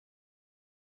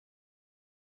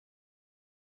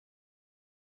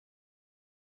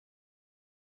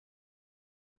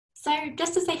So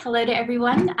just to say hello to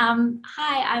everyone,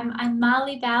 hi, I'm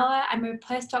Marley Bauer. I'm a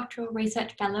postdoctoral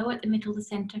research fellow at the Matilda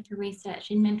Centre for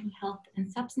Research in Mental Health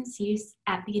and Substance Use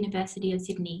at the University of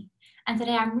Sydney. And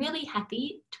today I'm really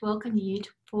happy to welcome you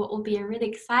for what will be a really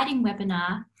exciting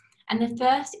webinar and the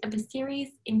first of a series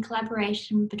in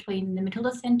collaboration between the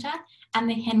Matilda Centre and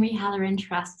the Henry Halloran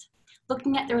Trust,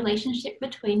 looking at the relationship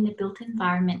between the built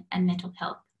environment and mental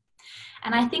health.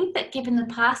 And I think that given the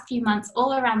past few months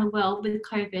all around the world with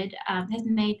COVID has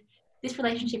made this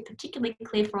relationship particularly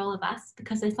clear for all of us,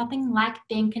 because there's nothing like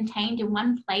being contained in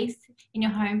one place in your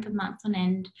home for months on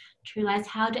end to realise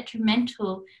how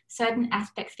detrimental certain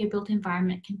aspects of your built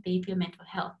environment can be for your mental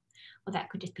health. Well,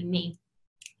 that could just be me.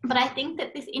 But I think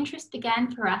that this interest began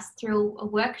for us through a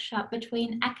workshop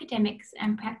between academics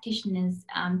and practitioners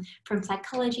from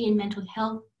psychology and mental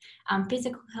health,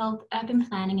 physical health, urban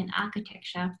planning and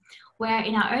architecture, where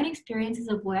in our own experiences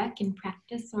of work in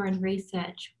practice or in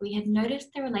research, we had noticed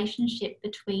the relationship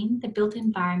between the built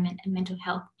environment and mental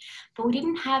health, but we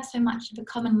didn't have so much of a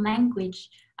common language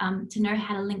to know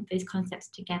how to link these concepts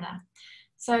together.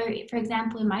 So, for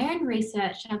example, in my own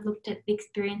research, I've looked at the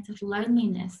experience of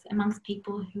loneliness amongst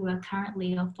people who are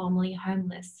currently or formerly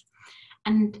homeless,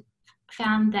 and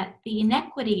found that the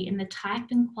inequity in the type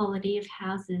and quality of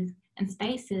houses and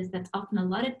spaces that's often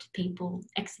allotted to people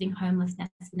exiting homelessness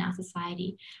in our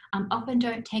society often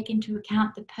don't take into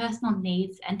account the personal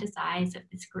needs and desires of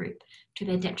this group to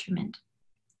their detriment.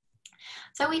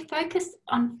 So we focus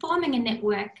on forming a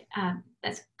network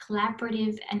that's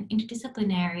collaborative and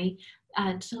interdisciplinary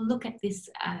to look at this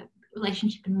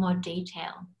relationship in more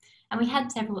detail. And we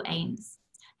had several aims.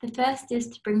 The first is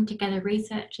to bring together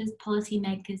researchers,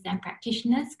 policymakers and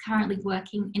practitioners currently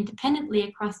working independently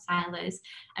across silos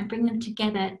and bring them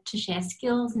together to share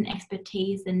skills and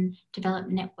expertise and develop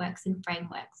networks and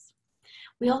frameworks.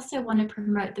 We also want to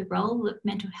promote the role of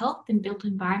mental health in built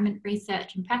environment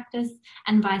research and practice,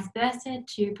 and vice versa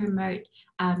to promote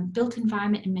built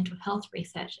environment and mental health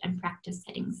research and practice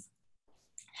settings.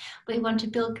 We want to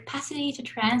build capacity to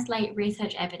translate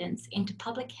research evidence into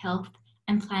public health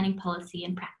and planning policy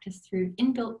and practice through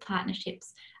inbuilt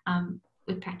partnerships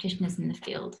with practitioners in the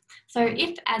field. So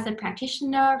if as a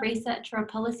practitioner, researcher or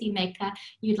policymaker,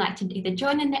 you'd like to either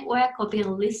join a network or be on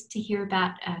a list to hear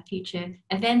about future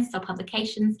events or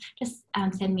publications, just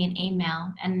send me an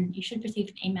email, and you should receive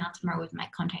an email tomorrow with my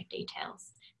contact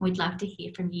details. We'd love to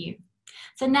hear from you.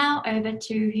 So now over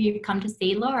to who you've come to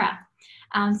see, Laura.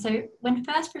 So when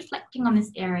first reflecting on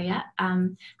this area,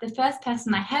 the first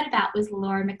person I heard about was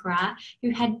Laura McGrath,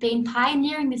 who had been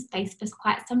pioneering this space for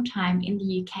quite some time in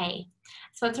the UK.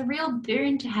 So it's a real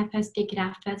boon to have her speak at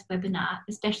our first webinar,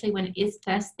 especially when it is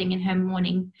first thing in her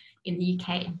morning in the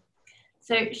UK.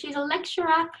 So she's a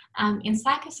lecturer in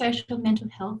psychosocial mental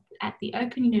health at the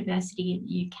Open University in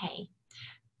the UK.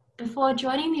 Before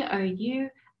joining the OU,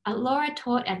 Laura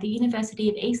taught at the University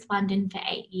of East London for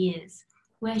 8 years,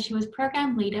 where she was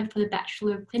program leader for the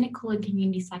Bachelor of Clinical and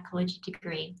Community Psychology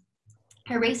degree.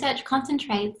 Her research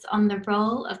concentrates on the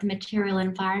role of the material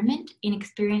environment in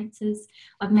experiences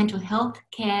of mental health,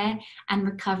 care, and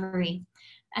recovery.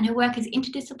 And her work is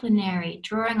interdisciplinary,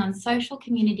 drawing on social,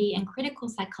 community, and critical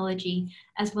psychology,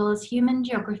 as well as human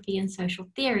geography and social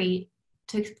theory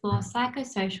to explore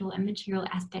psychosocial and material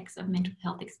aspects of mental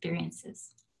health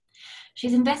experiences.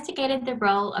 She's investigated the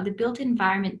role of the built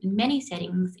environment in many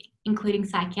settings, including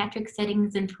psychiatric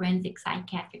settings and forensic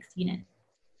psychiatric units,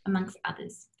 amongst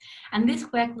others. And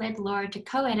this work led Laura to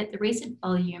co-edit the recent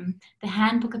volume, The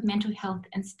Handbook of Mental Health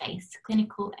and Space,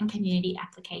 Clinical and Community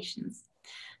Applications.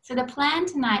 So the plan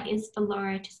tonight is for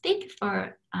Laura to speak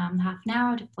for half an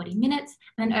hour to 40 minutes,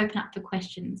 and then open up for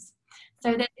questions.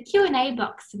 So there's a Q&A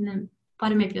box in the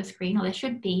bottom of your screen, or there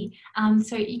should be,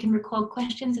 so you can record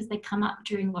questions as they come up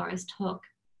during Laura's talk.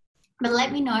 But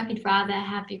let me know if you'd rather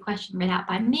have your question read out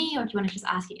by me, or if you want to just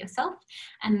ask it yourself,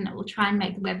 and we'll try and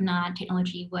make the webinar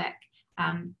technology work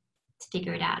to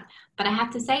figure it out. But I have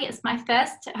to say, it's my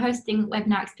first hosting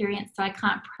webinar experience, so I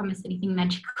can't promise anything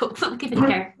magical, but we'll give it a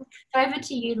go. So over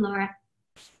to you, Laura.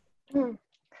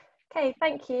 Okay,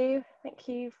 thank you. Thank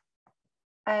you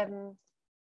for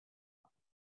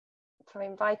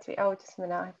inviting me. Oh, just a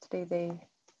minute, I have to do the, I'm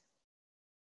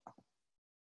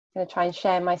going to try and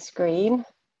share my screen.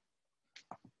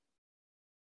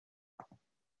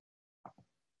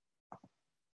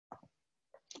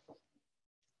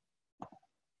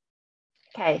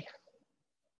 Okay,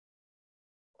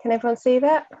 can everyone see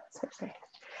that?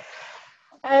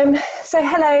 So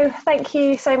hello, thank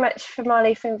you so much for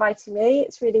Marley for inviting me.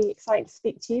 It's really exciting to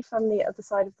speak to you from the other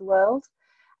side of the world.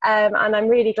 And I'm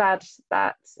really glad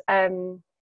that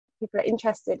people are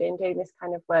interested in doing this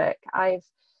kind of work. I've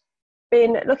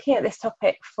been looking at this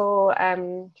topic for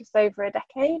just over a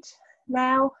decade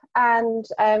now, and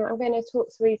I'm going to talk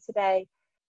through today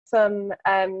some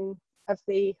of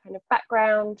the kind of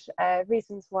background,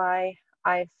 reasons why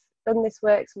I've done this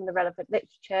work, some of the relevant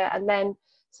literature, and then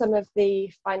some of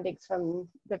the findings from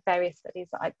the various studies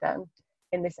that I've done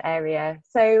in this area.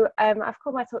 So I've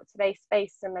called my talk today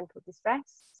Space and Mental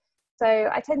Distress. So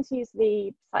I tend to use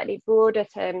the slightly broader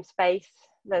term space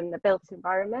than the built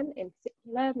environment in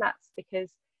particular, and that's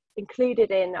because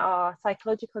included in our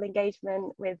psychological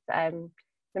engagement with the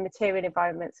material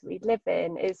environments that we live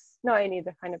in is not only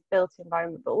the kind of built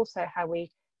environment, but also how we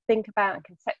think about and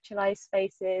conceptualize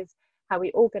spaces, how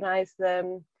we organize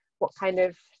them, what kind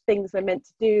of things we're meant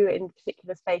to do in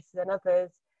particular spaces and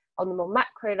others on the more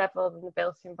macro level than the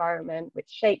built environment, which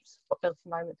shapes what built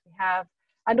environments we have,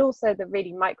 and also the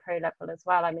really micro level as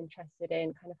well. I'm interested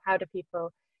in kind of how do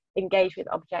people engage with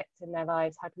objects in their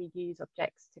lives, how do we use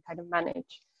objects to kind of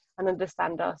manage and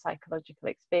understand our psychological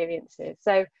experiences.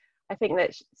 So I think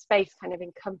that space kind of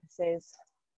encompasses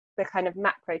the kind of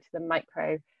macro to the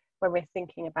micro when we're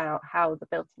thinking about how the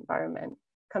built environment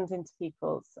comes into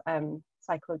people's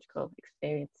psychological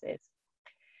experiences.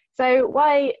 So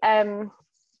why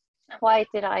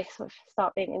did I sort of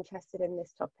start being interested in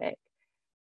this topic?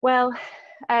 Well,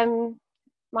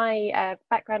 my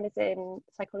background is in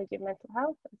psychology of mental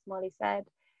health, as Molly said,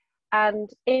 and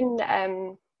in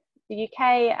the UK,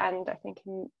 and I think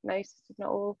in most, if not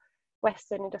all,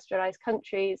 Western industrialized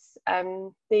countries,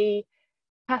 the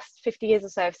past 50 years or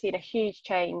so have seen a huge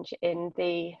change in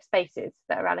the spaces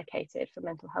that are allocated for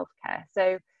mental health care.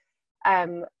 So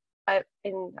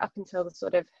up until the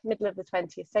sort of middle of the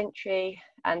 20th century,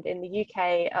 and in the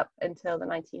UK up until the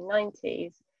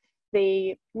 1990s,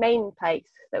 the main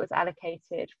place that was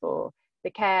allocated for the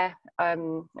care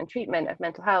and treatment of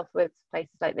mental health was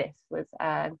places like this, was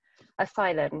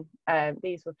asylum.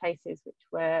 These were places which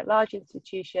were large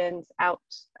institutions out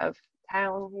of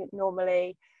town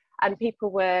normally, and people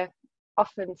were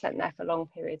often sent there for long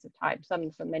periods of time,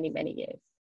 some for many, many years.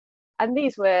 And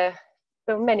there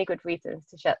were many good reasons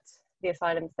to shut the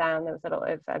asylums down. There was a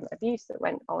lot of abuse that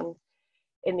went on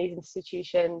in these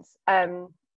institutions.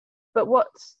 But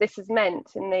what this has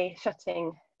meant in the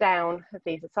shutting down of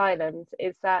these asylums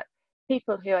is that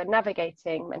people who are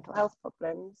navigating mental health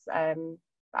problems,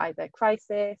 either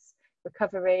crisis,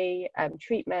 recovery,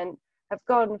 treatment, have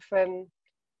gone from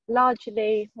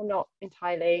largely, or not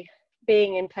entirely,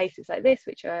 being in places like this,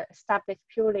 which are established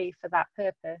purely for that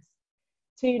purpose,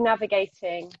 to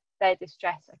navigating their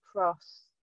distress across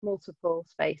multiple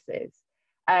spaces.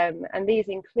 And these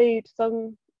include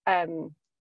some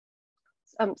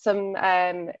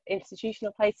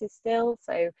institutional places still,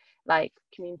 so like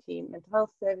community mental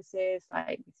health services,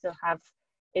 like we still have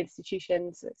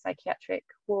institutions, psychiatric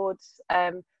wards,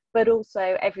 but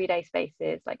also everyday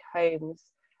spaces like homes,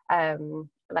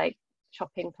 like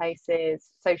shopping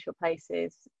places, social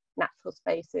places, natural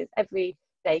spaces,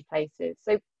 everyday places.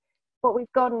 So what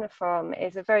we've gone from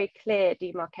is a very clear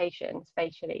demarcation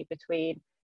spatially between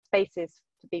spaces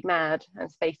to be mad and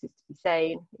spaces to be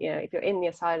sane. You know, if you're in the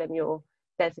asylum, you're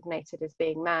designated as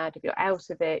being mad. If you're out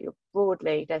of it, you're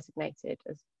broadly designated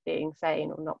as being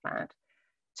sane or not mad,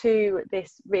 to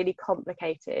this really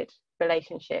complicated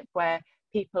relationship where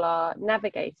people are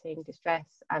navigating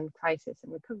distress and crisis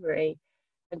and recovery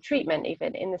and treatment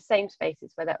even in the same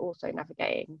spaces where they're also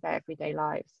navigating their everyday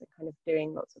lives and kind of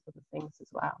doing lots of other things as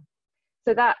well.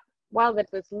 So that while there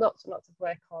was lots and lots of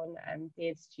work on the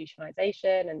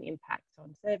institutionalization and the impact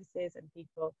on services and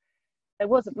people, there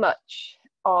wasn't much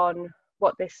on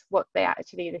what this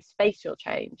spatial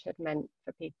change had meant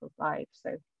for people's lives.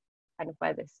 So kind of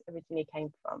where this originally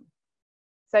came from.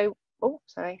 So,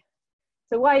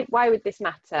 So why would this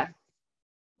matter?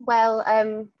 Well,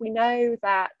 we know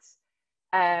that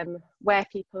where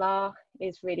people are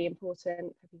is really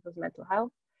important for people's mental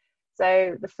health.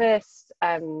 So the first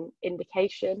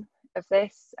indication of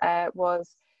this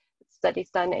was studies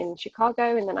done in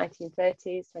Chicago in the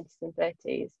 1930s, 20s and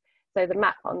 30s. So the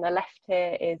map on the left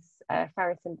here is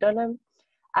Farris and Dunham,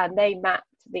 and they mapped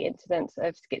the incidence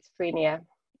of schizophrenia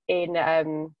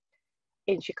in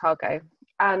Chicago.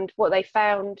 And what they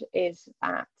found is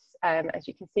that, as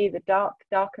you can see, the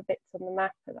darker bits on the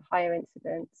map are the higher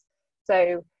incidence.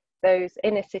 So those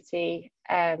inner city,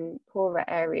 poorer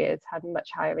areas had much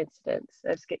higher incidence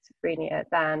of schizophrenia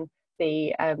than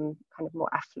the kind of more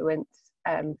affluent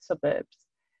suburbs.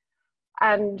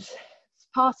 And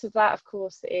part of that, of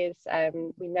course, is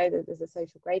we know that there's a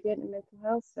social gradient in mental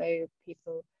health. So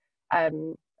people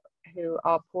who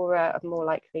are poorer are more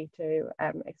likely to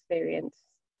experience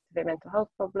severe mental health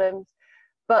problems.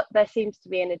 But there seems to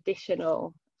be an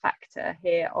additional factor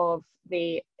here of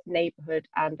the neighbourhood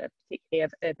and particularly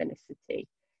of urbanicity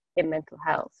in mental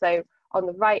health. So on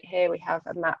the right here we have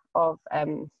a map of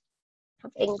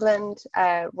England,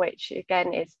 which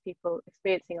again is people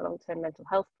experiencing a long-term mental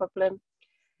health problem.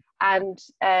 And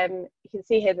you can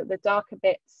see here that the darker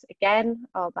bits again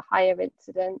are the higher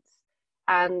incidence,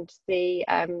 and the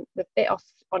bit off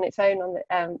on its own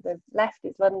on the left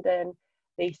is London.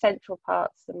 The central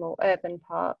parts, the more urban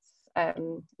parts,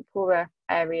 the poorer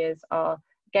areas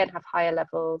again have higher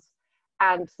levels,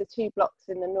 and the two blocks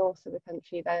in the north of the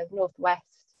country, the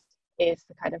northwest, is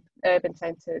the kind of urban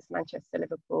centres, Manchester,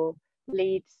 Liverpool,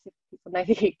 Leeds, if people know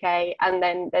the UK, and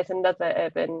then there's another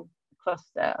urban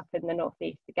cluster up in the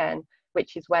northeast again,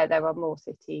 which is where there are more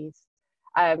cities.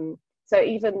 So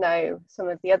even though some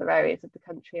of the other areas of the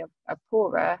country are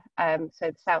poorer, so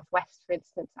the southwest, for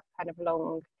instance, that kind of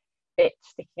long bit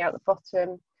sticking out the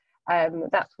bottom,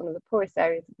 that's one of the poorest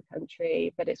areas of the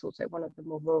country, but it's also one of the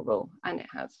more rural, and it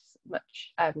has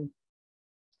much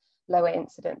lower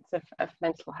incidence of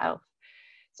mental health.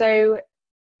 So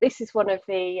this is one of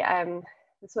the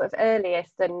sort of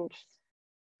earliest and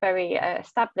very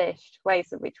established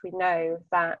ways in which we know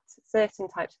that certain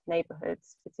types of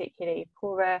neighbourhoods, particularly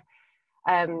poorer,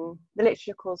 the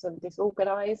literature calls them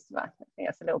disorganised, but I think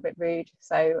that's a little bit rude.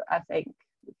 So I think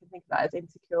we can think of that as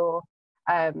insecure,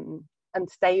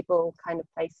 unstable kind of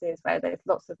places where there's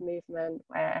lots of movement,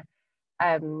 where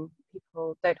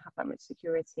people don't have that much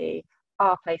security,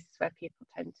 are places where people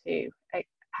tend to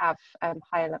have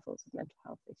higher levels of mental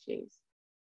health issues.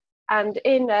 And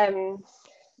in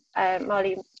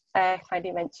Marley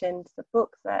kindly mentioned the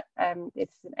book that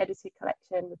it's an edited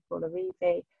collection with Paula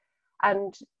Reevey,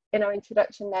 and in our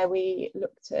introduction there we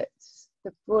looked at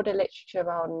the broader literature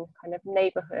on kind of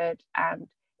neighbourhood and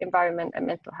environment and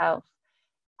mental health,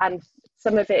 and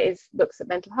some of it looks at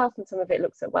mental health and some of it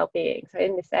looks at well-being. So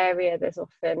in this area there's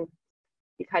often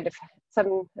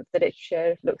some of the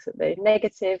literature looks at the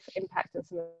negative impact, and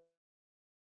some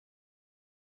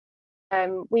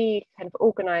of we kind of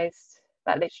organised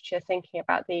that literature thinking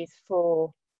about these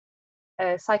four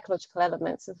psychological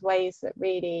elements as ways that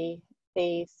really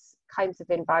these kinds of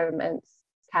environments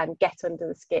can get under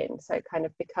the skin, so kind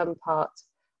of become part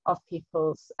of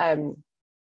people's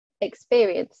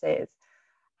experiences.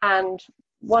 And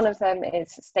one of them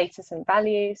is status and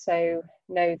value. So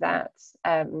know that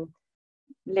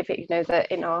that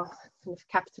in our kind of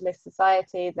capitalist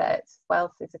society that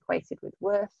wealth is equated with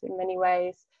worth in many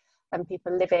ways, and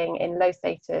people living in low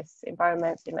status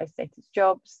environments, in low status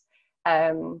jobs,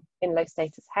 in low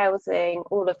status housing,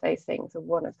 all of those things are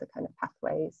one of the kind of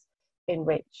pathways in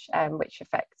which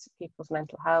affect people's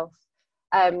mental health.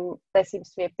 There seems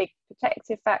to be a big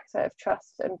protective factor of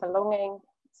trust and belonging,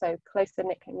 so closer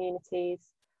knit communities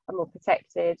are more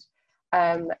protected,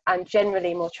 and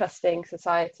generally more trusting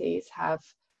societies have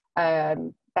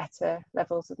better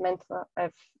levels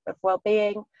of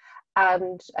well-being,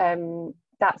 and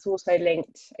that's also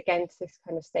linked again to this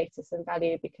kind of status and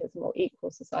value, because more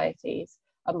equal societies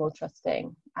are more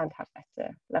trusting and have better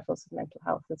levels of mental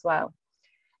health as well,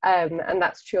 and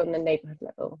that's true on the neighbourhood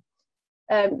level.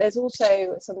 There's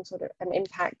also some sort of an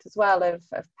impact as well of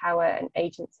power and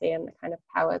agency, and the kind of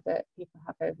power that people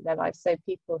have over their lives. So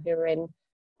people who are in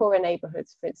poorer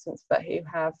neighbourhoods, for instance, but who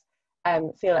have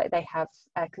feel like they have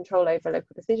control over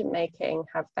local decision making,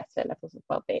 have better levels of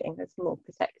well-being, as more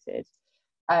protected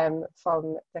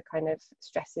from the kind of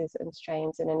stresses and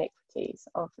strains and inequities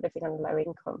of living on a low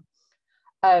income.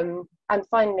 And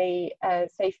finally,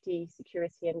 safety,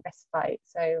 security and respite.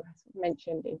 So as I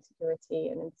mentioned, insecurity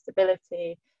and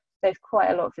instability. There's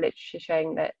quite a lot of literature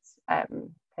showing that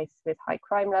places with high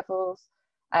crime levels,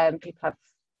 people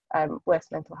have worse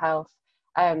mental health,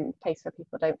 places where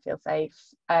people don't feel safe,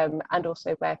 and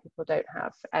also where people don't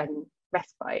have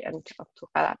respite, and I'll talk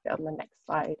about that bit on the next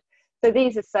slide. So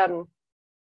these are some,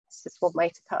 it's just one way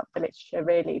to cut up the literature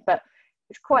really, but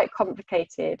it's quite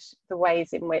complicated, the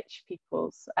ways in which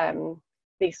people's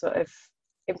these sort of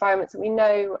environments that we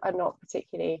know are not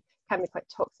particularly, can be quite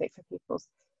toxic for people's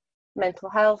mental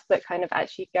health, but kind of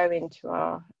actually go into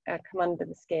our come under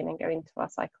the skin and go into our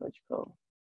psychological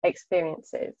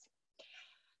experiences.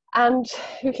 And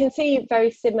we can see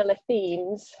very similar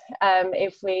themes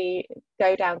if we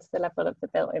go down to the level of the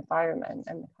built environment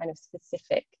and the kind of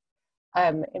specific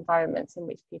environments in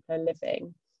which people are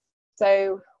living.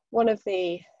 So one of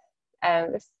the,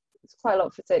 there's quite a lot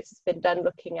of research that's been done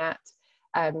looking at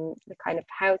the kind of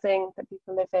housing that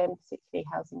people live in, particularly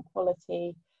housing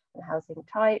quality and housing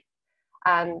type.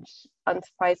 And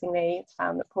unsurprisingly, it's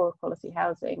found that poorer quality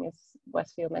housing is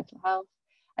worse for your mental health.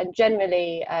 And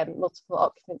generally, multiple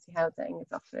occupancy housing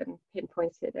is often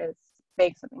pinpointed as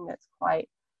being something that's quite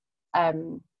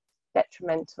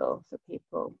detrimental for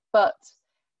people. But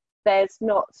there's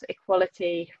not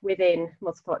equality within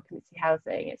multiple occupancy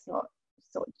housing. It's not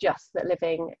sort of just that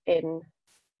living in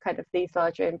kind of these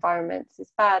larger environments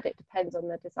is bad. It depends on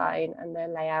the design and the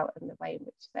layout and the way in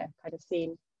which they're kind of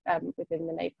seen within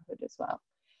the neighbourhood as well.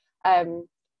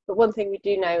 But one thing we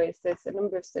do know is there's a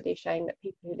number of studies showing that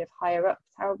people who live higher up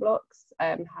tower blocks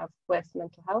have worse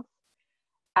mental health.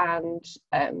 And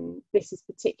this is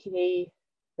particularly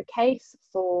the case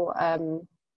for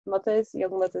mothers,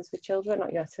 young mothers with children,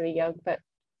 not necessarily young, but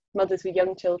mothers with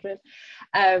young children,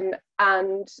 and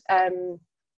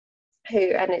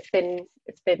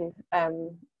it's been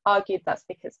argued that's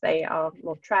because they are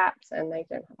more trapped and they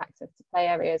don't have access to play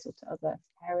areas or to other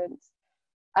parents.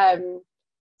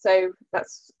 So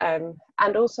that's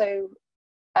and also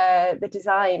the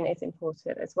design is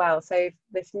important as well. So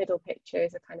this middle picture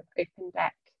is a kind of open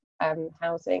deck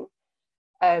housing,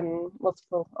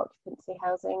 multiple occupancy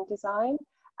housing design.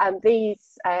 And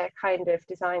these kind of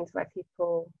designs where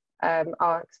people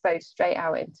are exposed straight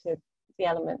out into the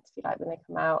elements, if you like, when they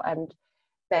come out, and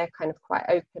they're kind of quite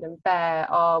open and bare,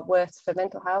 are worse for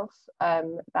mental health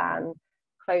than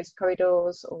closed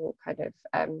corridors or kind of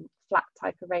flat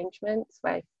type arrangements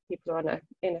where people are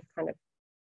in a kind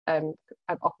of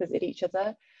opposite each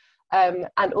other.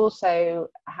 And also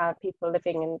have people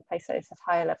living in places of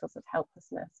higher levels of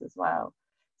helplessness as well.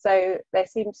 So there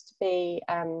seems to be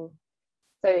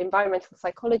so environmental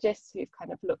psychologists who've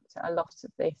kind of looked at a lot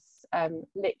of this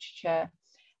literature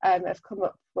have come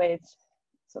up with,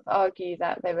 sort of argue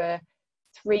that there are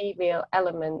three real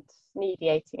elements,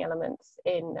 mediating elements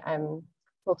in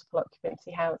multiple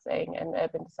occupancy housing and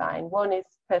urban design. One is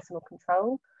personal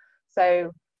control.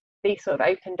 So these sort of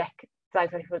open deck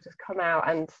designs where people just come out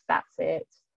and that's it.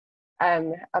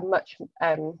 Are much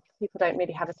people don't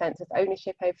really have a sense of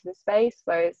ownership over the space,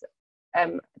 whereas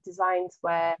designs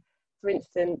where, for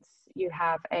instance, you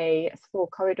have a small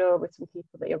corridor with some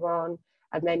people that you're on,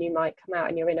 and then you might come out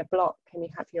and you're in a block and you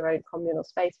have your own communal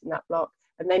space in that block,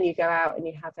 and then you go out and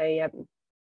you have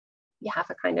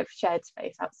a kind of shared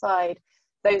space outside.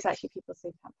 Those actually people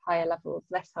seem to have higher levels,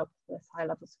 less helplessness, higher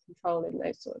levels of control in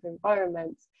those sort of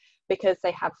environments because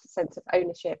they have a sense of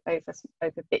ownership over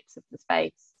bits of the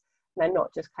space. And they're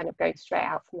not just kind of going straight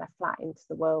out from their flat into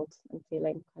the world and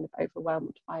feeling kind of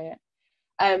overwhelmed by it.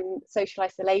 Social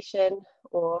isolation,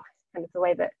 or kind of the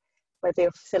way that where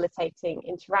they're facilitating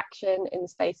interaction in the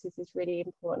spaces, is really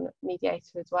important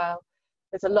mediator as well.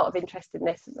 There's a lot of interest in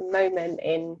this at the moment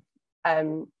in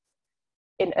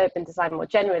urban design more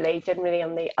generally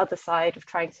on the other side of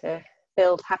trying to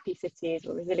build happy cities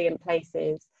or resilient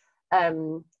places.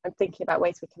 And thinking about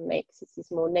ways we can make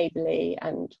cities more neighbourly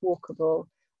and walkable.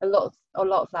 A lot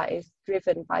of that is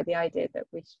driven by the idea that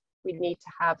we need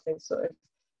to have those sort of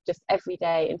just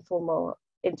everyday informal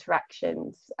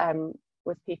interactions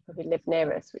with people who live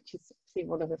near us, which is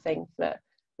one of the things that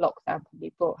lockdown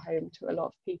probably brought home to a lot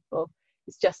of people.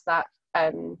 It's just that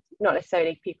not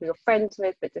necessarily people you're friends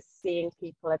with, but just seeing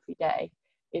people every day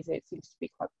it seems to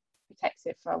be quite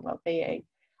protective for our well-being.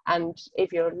 And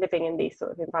if you're living in these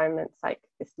sort of environments like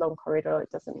this long corridor, it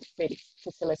doesn't really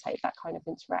facilitate that kind of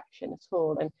interaction at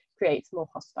all and creates more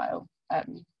hostile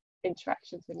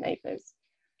interactions with neighbours.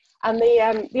 And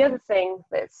the other thing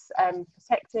that's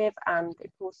protective and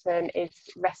important is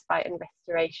respite and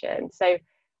restoration. So,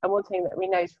 and one thing that we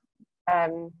know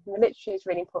in the literature is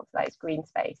really important for that is green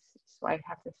space, which is why I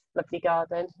have this lovely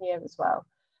garden here as well.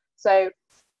 So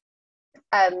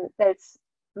there's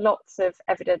lots of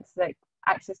evidence that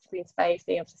access to green space,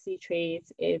 being able to see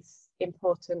trees, is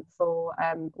important for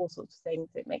all sorts of things.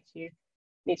 It makes you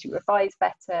revise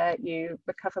better, you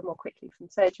recover more quickly from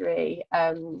surgery.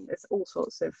 There's all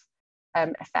sorts of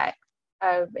effects.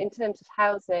 In terms of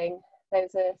housing,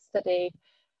 there's a study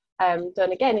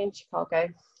done again in Chicago,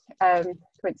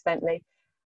 coincidentally,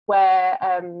 where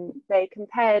they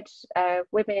compared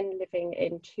women living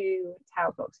in two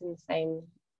tower blocks in the same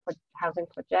housing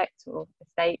project, or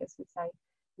estate as we say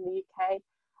in the UK,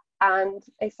 and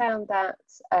they found that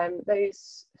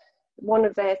one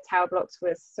of their tower blocks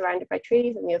was surrounded by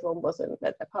trees and the other one wasn't,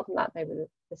 but apart from that they were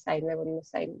the same, they were on the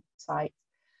same site.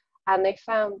 And they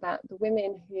found that the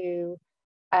women who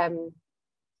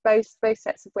both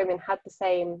sets of women had the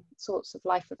same sorts of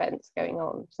life events going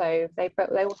on. So they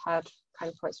all had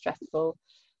kind of quite stressful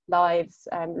lives,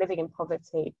 living in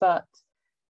poverty, but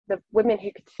the women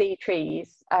who could see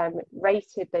trees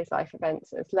rated those life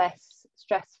events as less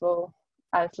stressful,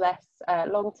 as less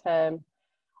long-term,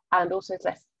 and also as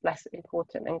less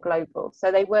important and global.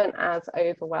 So they weren't as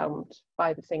overwhelmed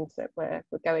by the things that were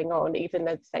going on, even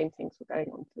though the same things were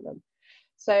going on to them.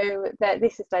 So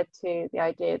this has led to the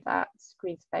idea that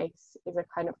green space is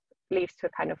leads to a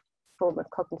kind of form of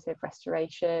cognitive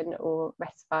restoration or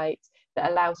respite that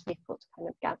allows people to kind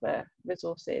of gather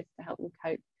resources to help them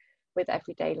cope with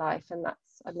everyday life. And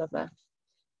that's another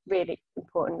really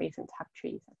important reason to have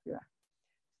trees everywhere,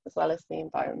 as well as the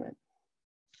environment.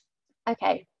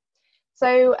 Okay,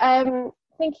 so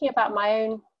thinking about my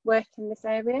own work in this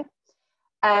area.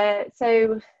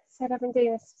 So I've been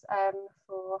doing this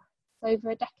for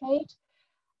over a decade,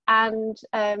 and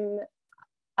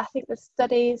I think the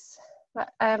studies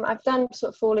that I've done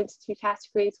sort of fall into two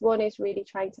categories. One is really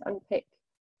trying to unpick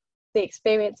the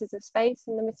experiences of space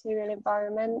in the material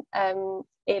environment in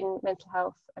mental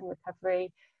health and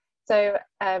recovery. So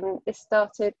this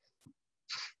started,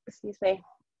 excuse me,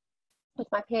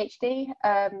 with my PhD,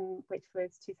 which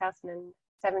was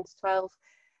 2007 to 12.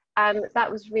 And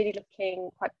that was really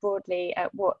looking quite broadly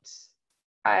at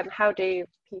how do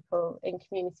people in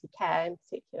community care in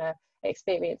particular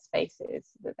experience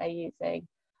spaces that they're using.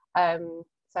 So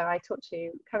I talked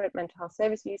to current mental health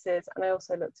service users, and I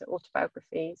also looked at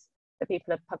autobiographies that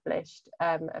people have published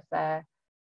of their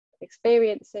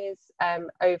experiences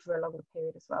over a longer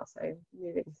period as well, so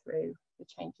moving through the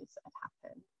changes that have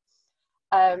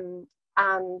happened.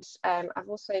 I've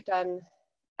also done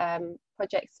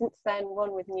projects since then,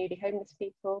 one with newly homeless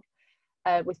people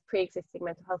with pre-existing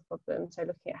mental health problems, so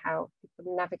looking at how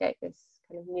people navigate this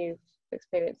kind of new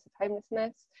experience of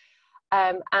homelessness,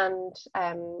 and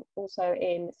also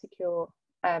in secure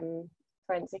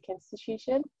forensic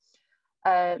institution,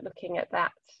 looking at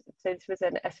that. So this was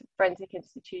a forensic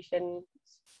institution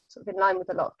sort of in line with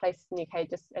a lot of places in the UK,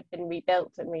 just had been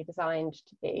rebuilt and redesigned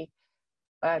to be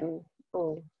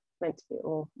all meant to be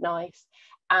all nice,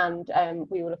 and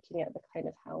we were looking at the kind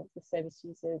of how the service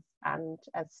users and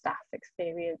as staff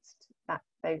experienced that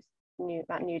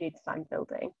newly designed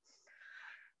building.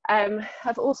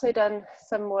 I've also done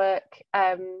some work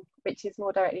which is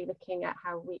more directly looking at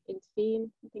how we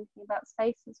intervene in thinking about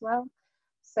space as well.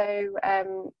 So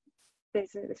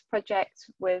this project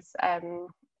was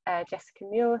Jessica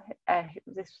Muir.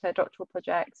 This was her doctoral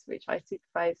project, which I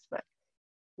supervised, but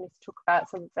I need to talk about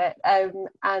some of it.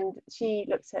 And she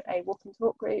looked at a walk and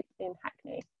talk group in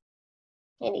Hackney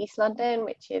in East London,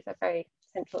 which is a very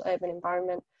central urban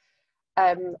environment.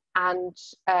 That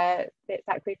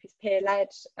group is peer-led,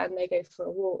 and they go for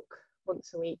a walk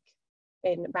once a week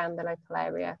around the local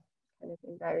area, kind of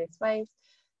in various ways.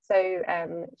 So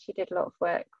she did a lot of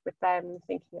work with them,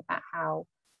 thinking about how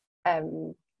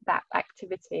that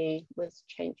activity was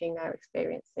changing their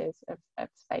experiences of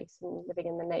space and living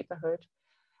in the neighbourhood.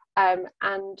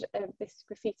 This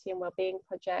graffiti and wellbeing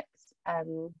project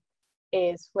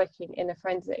is working in a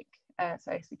forensic,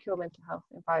 secure mental health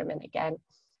environment again.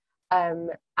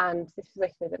 And this is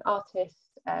working with an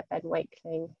artist, Ben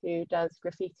Wakeling, who does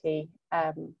graffiti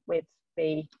with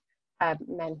the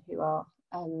men who are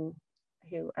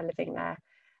living there.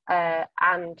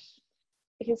 And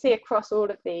you can see across all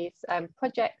of these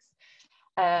projects,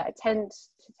 I tend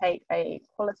to take a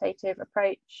qualitative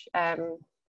approach.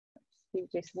 We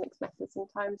do some mixed methods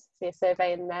sometimes, see a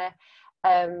survey in there.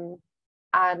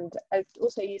 And I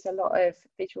also use a lot of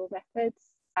visual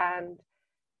methods, and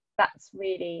that's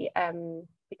really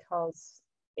because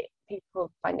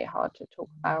people find it hard to talk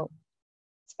about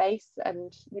space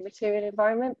and the material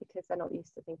environment because they're not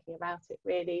used to thinking about it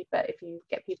really. But if you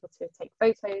get people to take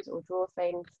photos or draw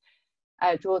things,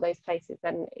 draw those places,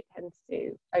 then it tends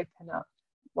to open up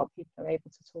what people are able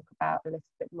to talk about a little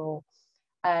bit more.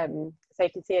 So you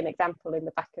can see an example in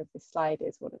the back of this slide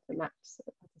is one of the maps that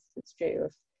the participants drew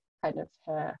of kind of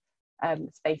her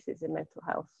spaces in mental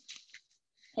health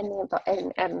in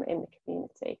the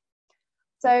community.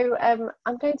 So I'm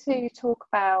going to talk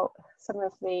about some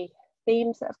of the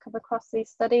themes that have come across these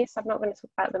studies. So I'm not going to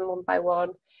talk about them one by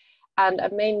one, and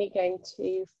I'm mainly going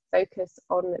to focus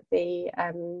on the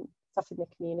stuff in the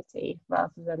community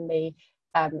rather than the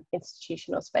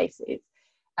institutional spaces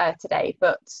today.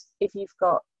 But if you've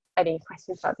got any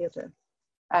questions about the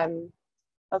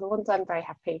other ones, I'm very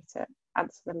happy to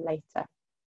answer them later.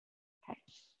 Okay.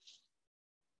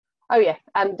 Oh yeah,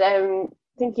 and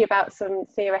thinking about some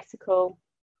theoretical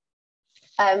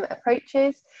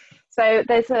approaches. So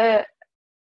there's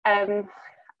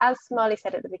as Marley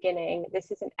said at the beginning,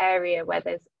 this is an area where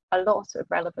there's a lot of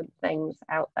relevant things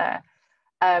out there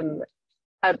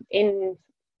in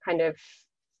kind of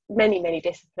many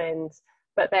disciplines,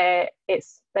 but they're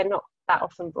not that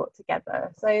often brought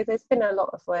together. So there's been a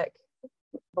lot of work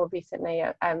more recently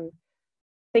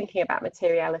thinking about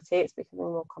materiality. It's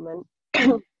becoming more common.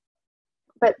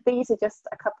 But these are just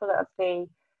a couple of the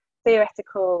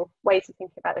theoretical ways of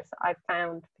thinking about this that I've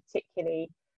found particularly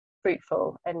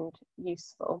fruitful and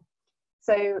useful.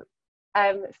 So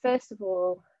first of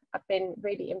all, I've been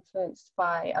really influenced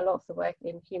by a lot of the work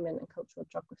in human and cultural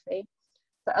geography.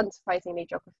 So unsurprisingly,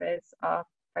 geographers are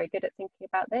very good at thinking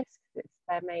about this because it's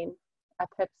their main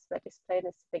purpose of their discipline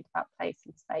is to think about place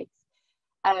and space.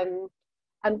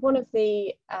 And one of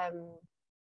the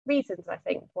reasons, I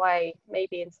think, why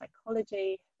maybe in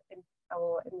psychology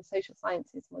or in the social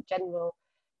sciences more general,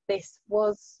 this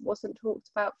wasn't talked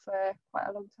about for quite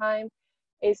a long time,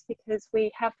 is because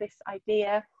we have this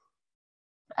idea,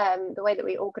 the way that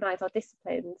we organise our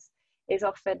disciplines is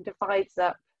often divides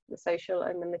up the social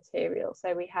and the material.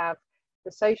 So we have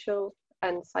the social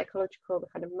and psychological, the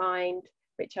kind of mind,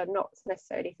 which are not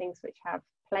necessarily things which have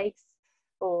place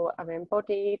or are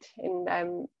embodied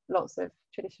in lots of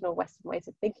traditional Western ways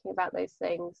of thinking about those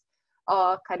things,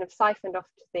 are kind of siphoned off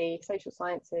to the social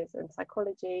sciences and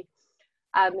psychology,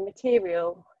 and the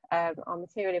material, our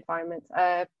material environments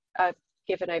are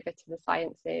given over to the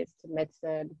sciences, to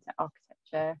medicine, to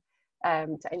architecture,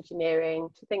 to engineering,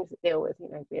 to things that deal with, you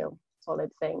know, real solid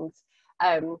things.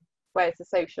 Whereas the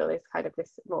social is kind of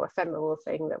this more ephemeral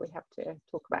thing that we have to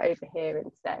talk about over here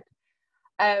instead.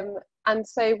 And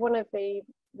so one of the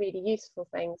really useful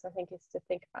things, I think, is to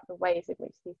think about the ways in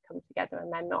which these come together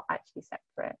and they're not actually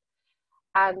separate.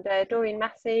 And Doreen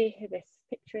Massey, who this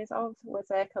picture is of, was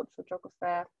a cultural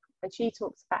geographer, and she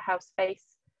talks about how space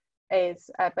is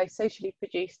both socially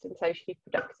produced and socially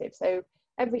productive. So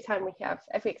every time we have,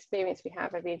 every experience we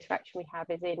have, every interaction we have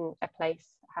is in a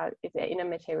place, is in a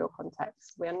material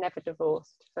context. We are never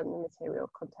divorced from the material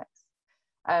context.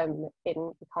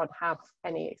 We can't have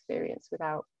any experience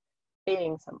without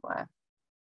being somewhere.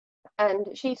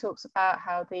 And she talks about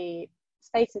how the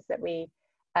spaces that we,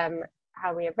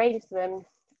 how we arrange them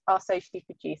are socially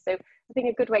produced. So I think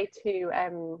a good way to,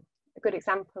 a good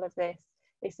example of this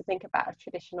is to think about a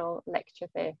traditional lecture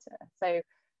theatre. So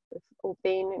we've all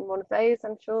been in one of those,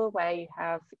 I'm sure, where you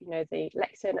have, you know, the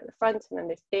lectern at the front and then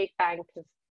this big bank of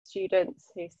students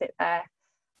who sit there.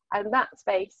 And that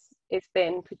space has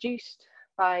been produced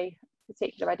by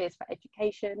particular ideas for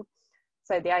education.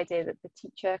 So the idea that the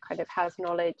teacher kind of has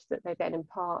knowledge that they then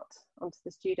impart onto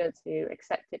the students who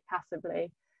accept it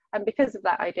passively. And because of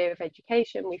that idea of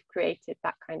education, we've created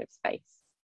that kind of space.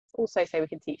 Also, so we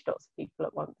can teach lots of people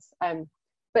at once.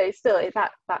 But it's still,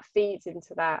 that feeds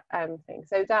into that thing.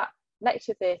 So that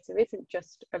lecture theatre isn't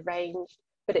just arranged,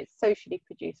 but it's socially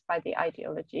produced by the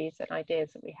ideologies and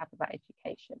ideas that we have about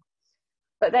education.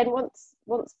 But then once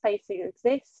places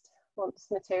exist, once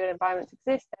material environments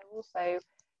exist, they also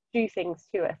do things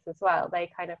to us as well. They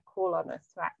kind of call on us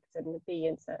to act and be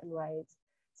in certain ways.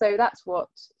 So that's what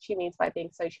she means by being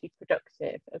socially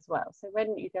productive as well. So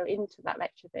when you go into that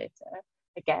lecture theatre,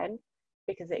 again,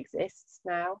 because it exists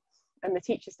now, and the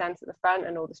teacher stands at the front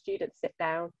and all the students sit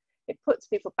down, it puts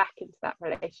people back into that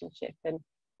relationship. And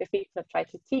if people have tried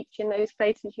to teach in those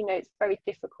places, you know, it's very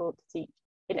difficult to teach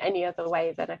in any other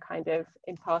way than a kind of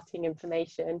imparting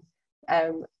information,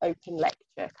 open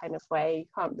lecture kind of way. You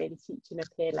can't really teach in a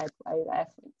peer-led way there,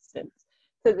 for instance.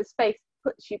 So the space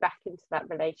puts you back into that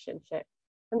relationship.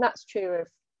 And that's true of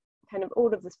kind of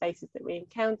all of the spaces that we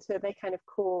encounter. They kind of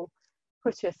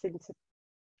put us into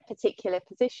particular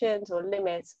positions or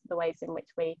limits the ways in which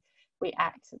we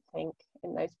act and think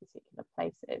in those particular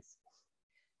places.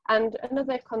 And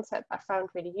another concept I found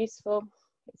really useful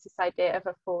is this idea of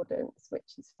affordance,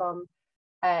 which is from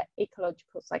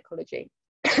ecological psychology.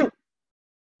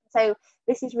 So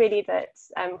this is really that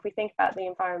if we think about the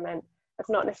environment as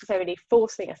not necessarily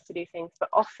forcing us to do things, but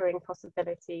offering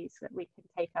possibilities that we can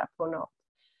take up or not.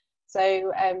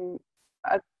 So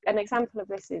an example of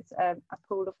this is a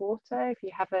pool of water. If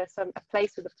you have a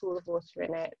place with a pool of water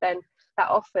in it, then that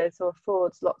offers or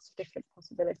affords lots of different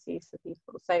possibilities for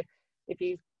people. So if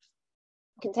you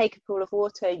can take a pool of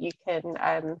water, you can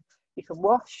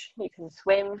wash, you can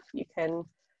swim, you can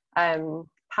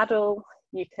paddle,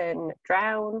 you can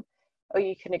drown, or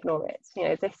you can ignore it. You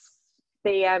know,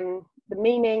 the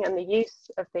meaning and the use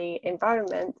of the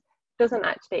environment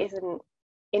isn't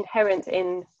inherent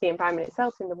in the environment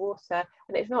itself, in the water,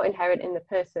 and it's not inherent in the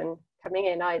person coming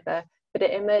in either, but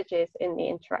it emerges in the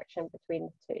interaction between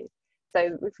the two.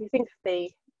 So if we think of the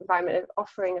environment as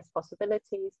offering us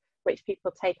possibilities which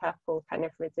people take up or kind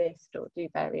of resist or do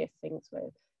various things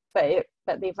with, but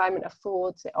the environment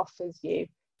it offers you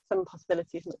some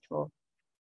possibilities much more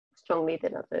strongly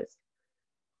than others.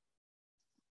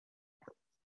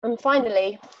 And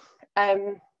finally,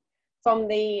 from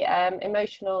the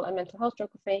emotional and mental health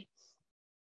geography,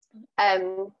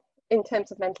 in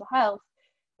terms of mental health,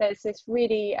 there's this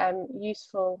really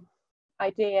useful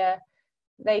idea,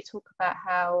 they talk about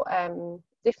how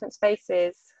different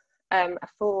spaces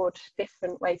afford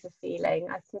different ways of feeling.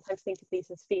 I sometimes think of these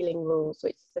as feeling rules,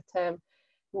 which is a term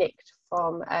nicked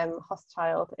from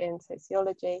Hochschild in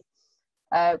sociology,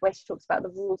 where she talks about the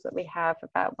rules that we have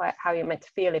about how you're meant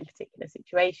to feel in particular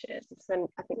situations. And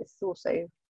I think this is also,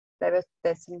 there's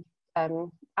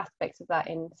some aspects of that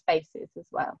in spaces as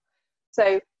well.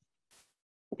 So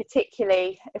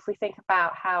particularly if we think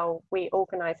about how we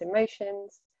organise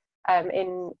emotions,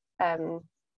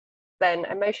 then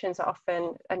emotions are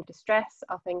often, and distress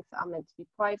are things that are meant to be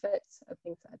private, are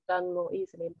things that are done more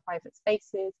easily in private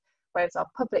spaces, whereas our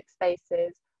public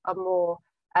spaces are more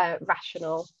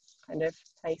rational kind of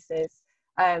places.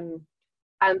 And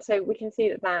so we can see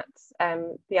that that's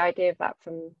the idea of that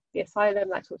from the asylum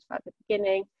that I talked about at the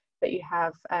beginning, that you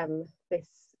have in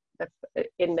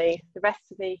the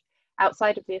rest of the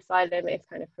outside of the asylum is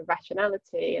kind of for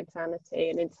rationality and sanity,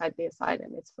 and inside the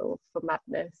asylum is for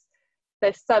madness.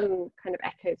 There's some kind of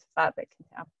echoes of that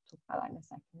I'll talk about that in a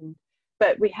second.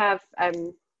 But we have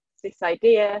this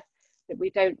idea that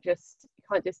you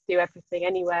can't just do everything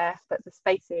anywhere, but the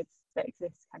spaces that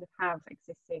exist kind of have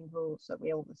existing rules that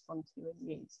we all respond to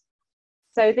and use.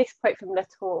 So this quote from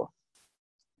Latour,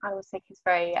 I always think is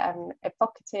very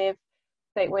evocative.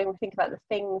 That when we think about the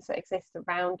things that exist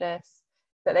around us,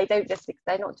 that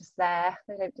they're not just there,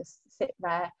 they don't just sit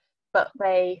there, but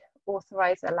they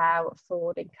authorize, allow,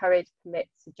 afford, encourage, permit,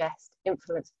 suggest,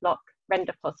 influence, block,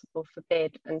 render possible,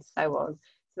 forbid, and so on.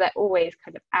 So they're always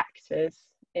kind of actors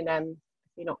in, if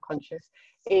you're not conscious,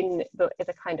 in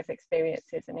the kind of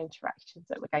experiences and interactions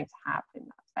that we're going to have in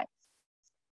that space.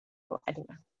 Or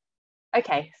anyway.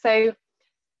 Okay, so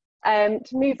to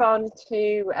move on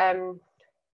to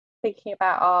thinking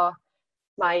about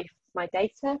my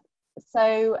data.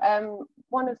 So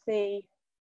one of the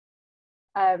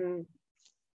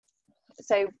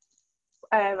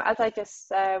as I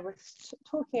just was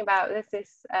talking about, there's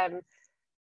this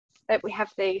that we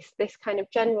have this kind of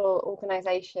general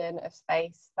organisation of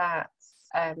space that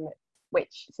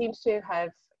which seems to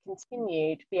have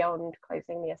continued beyond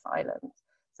closing the asylums.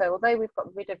 So although we've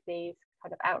got rid of these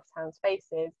kind of out of town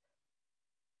spaces,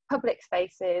 public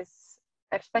spaces,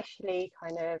 especially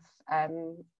kind of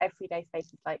everyday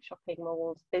spaces like shopping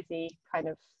malls, busy kind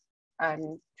of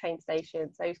train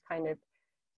stations, those kind of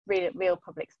real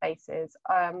public spaces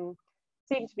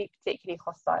seem to be particularly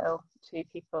hostile to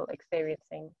people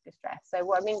experiencing distress. So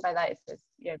what I mean by that is that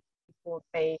people would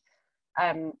be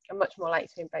are much more likely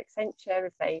to invoke censure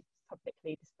if they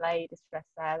publicly display distress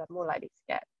there. They're more likely to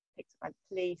get picked up by the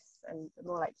police, and they're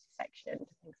more likely to be sectioned,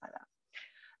 things like that.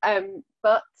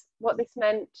 But what this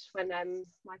meant when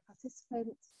my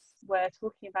participants were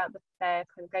talking about their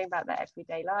kind of going about their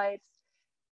everyday lives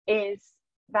is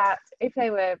that if they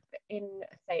were in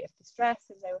a state of distress,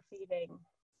 if they were feeling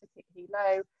particularly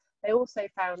low, they also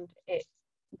found it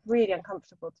really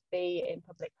uncomfortable to be in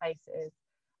public places.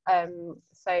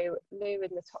 So Lou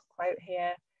in the top quote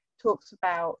here talks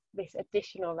about this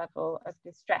additional level of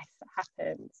distress that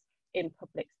happens in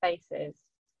public spaces.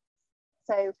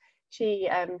 So she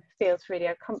feels really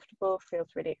uncomfortable, feels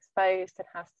really exposed, and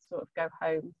has to sort of go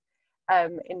home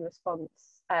in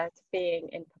response to being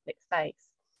in public space.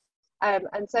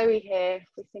 And Zoe here, if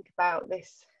we think about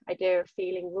this idea of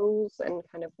feeling rules and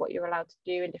kind of what you're allowed to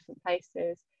do in different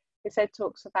places, instead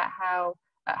talks about how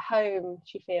at home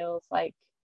she feels like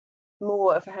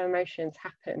more of her emotions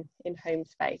happen in home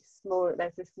space.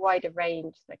 There's this wider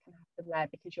range that can happen there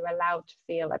because you're allowed to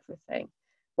feel everything,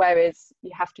 whereas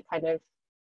you have to kind of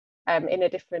in a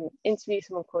different interview,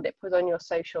 someone called it put on your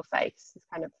social face. This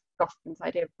kind of Goffman's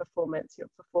idea of performance. You're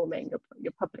performing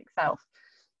your public self,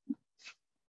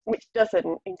 which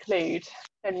doesn't include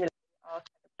generally our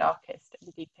kind of darkest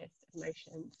and deepest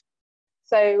emotions.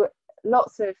 So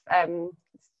lots of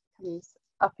comes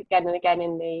up again and again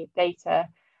in the data.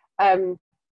 And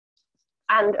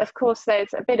of course,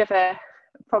 there's a bit of a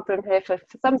problem here for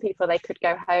some people. They could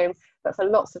go home, but for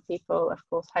lots of people, of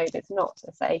course, home is not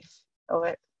a safe or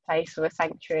a place or a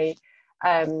sanctuary.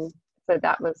 So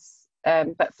that was,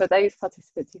 but for those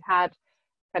participants who had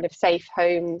kind of safe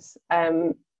homes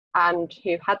and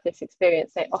who had this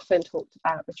experience, they often talked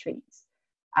about retreats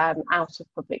out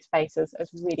of public spaces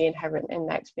as really inherent in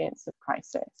their experience of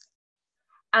crisis.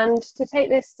 And to take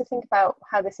this to think about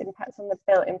how this impacts on the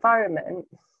built environment,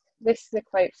 this is a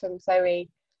quote from Zoe,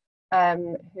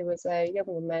 who was a young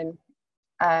woman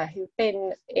who'd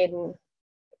been in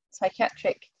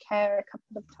psychiatric care a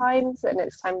couple of times, and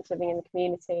it's time living in the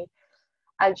community.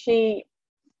 And she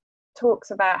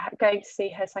talks about going to see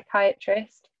her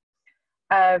psychiatrist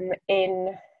and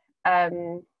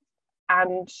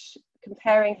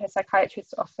comparing her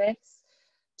psychiatrist's office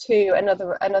to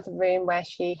another room where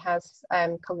she has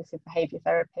cognitive behaviour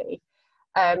therapy,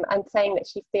 and saying that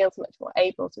she feels much more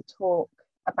able to talk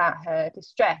about her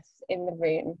distress in the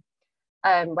room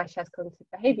where she has cognitive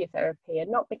behaviour therapy,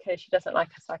 and not because she doesn't like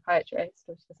a psychiatrist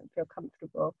or she doesn't feel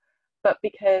comfortable, but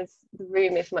because the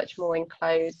room is much more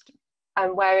enclosed.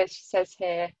 And whereas she says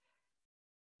here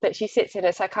that she sits in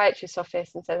a psychiatrist's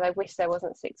office and says, I wish there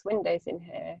wasn't 6 windows in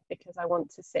here because I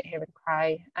want to sit here and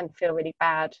cry and feel really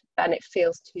bad, and it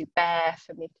feels too bare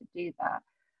for me to do that.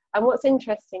 And what's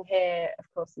interesting here, of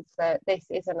course, is that this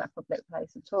isn't a public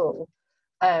place at all.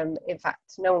 In fact,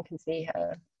 no one can see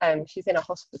her. She's in a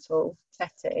hospital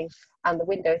setting, and the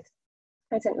window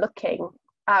isn't looking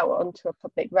out onto a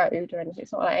public road or anything.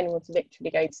 It's not like anyone's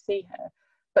literally going to see her,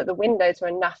 but the windows are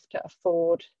enough to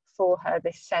afford for her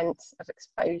this sense of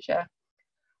exposure.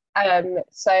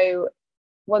 So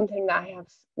one thing that I have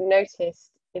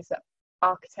noticed is that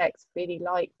architects really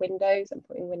like windows and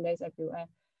putting windows everywhere.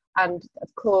 And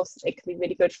of course, it can be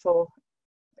really good for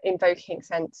invoking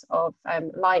sense of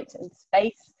light and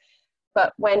space.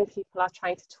 But when people are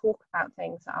trying to talk about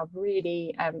things that are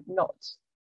really not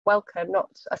welcome, not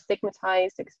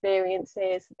stigmatized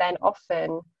experiences, then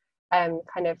often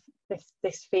kind of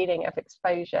this feeling of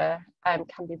exposure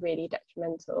can be really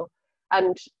detrimental.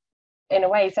 And in a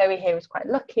way, Zoe here was quite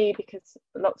lucky because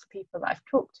lots of people that I've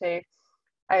talked to,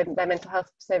 their mental health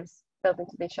service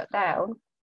buildings have been shut down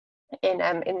in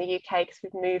the UK because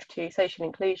we've moved to social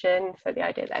inclusion, so the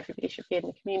idea that everybody should be in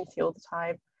the community all the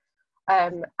time.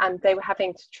 And they were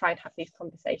having to try and have these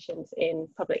conversations in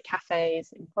public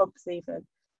cafes, in pubs even.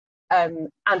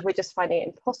 And we're just finding it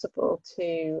impossible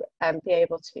to be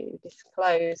able to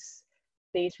disclose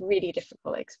these really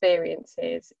difficult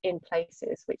experiences in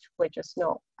places which were just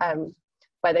not,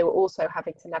 where they were also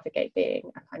having to navigate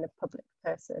being a kind of public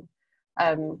person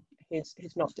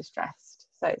who's not distressed.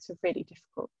 So it's a really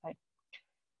difficult thing.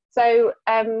 So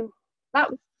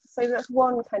that's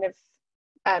one kind of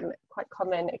quite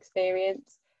common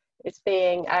experience. It's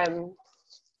being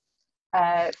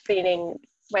feeling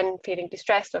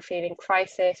distressed or feeling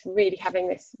crisis, really having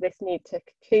this need to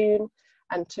cocoon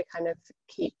and to kind of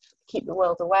keep the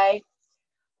world away.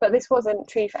 But this wasn't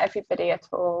true for everybody at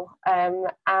all,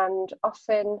 and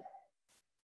often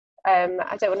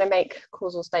I don't want to make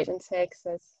causal statements here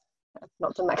because I've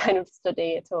not done that kind of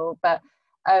study at all, but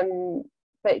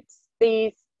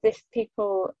these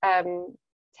people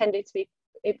tended to be,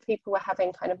 if people were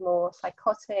having kind of more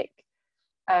psychotic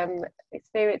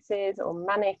experiences or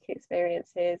manic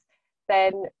experiences,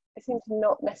 then they seem to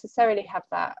not necessarily have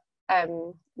that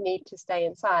need to stay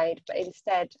inside, but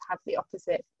instead have the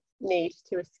opposite need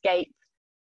to escape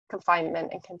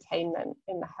confinement and containment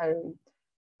in the home.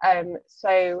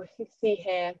 So you see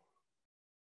here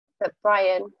that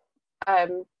Brian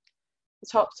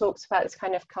talks about this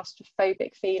kind of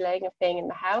claustrophobic feeling of being in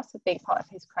the house, of being part of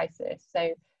his crisis.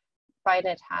 So Brian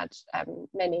had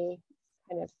many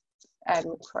kind of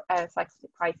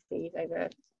psychotic crises over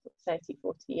 30,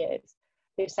 40 years.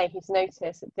 He was saying he's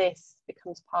noticed that this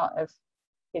becomes part of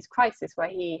his crisis, where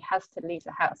he has to leave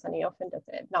the house, and he often does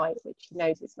it at night, which he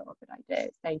knows is not a good idea,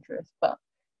 it's dangerous, but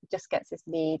he just gets this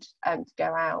need to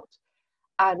go out.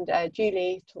 And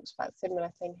Julie talks about a similar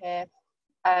thing here,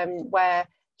 where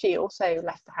she also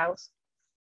left the house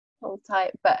all the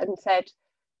time, and said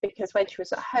because when she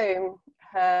was at home,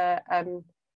 her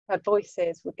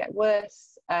voices would get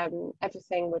worse,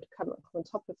 everything would come on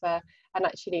top of her, and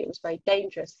actually it was very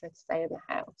dangerous for her to stay in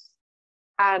the house.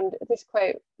 And this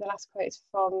quote, the last quote, is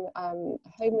from a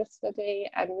homeless study,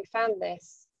 and we found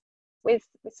this with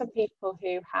some people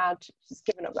who had just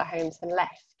given up their homes and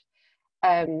left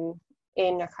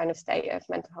in a kind of state of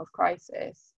mental health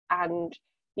crisis. And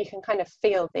you can kind of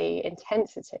feel the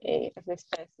intensity of this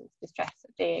person's distress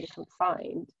at being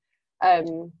confined,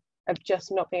 of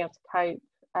just not being able to cope,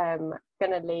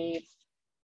 gonna leave,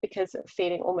 because of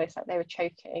feeling almost like they were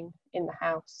choking in the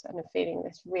house, and of feeling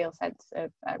this real sense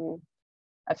of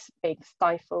being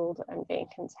stifled and being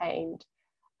contained.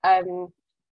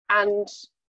 And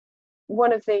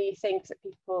one of the things that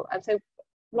people, and so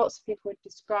lots of people would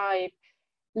describe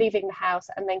leaving the house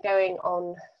and then going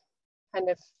on kind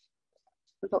of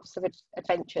lots of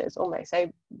adventures almost, so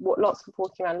lots of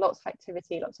walking around, lots of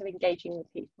activity, lots of engaging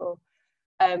with people,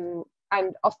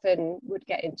 and often would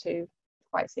get into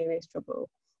quite serious trouble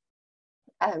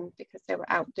because they were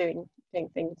out doing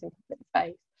things in public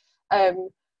space.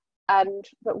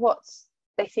 But what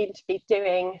they seemed to be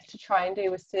doing to try and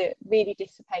do was to really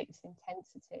dissipate this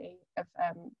intensity of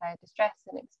their distress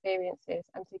and experiences,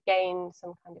 and to gain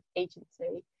some kind of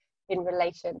agency in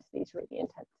relation to these really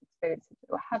intense experiences that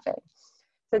they were having.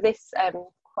 So this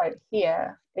quote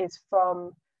here is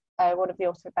from one of the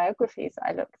autobiographies that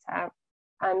I looked at,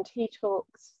 and he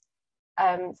talks,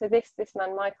 so this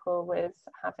man Michael was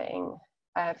having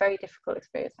a very difficult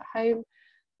experience at home,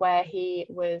 where he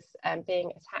was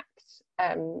being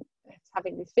attacked,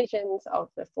 having these visions of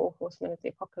the 4 horsemen of the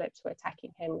apocalypse were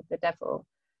attacking him with the devil,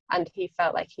 and he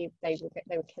felt like they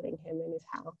were killing him in his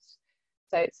house.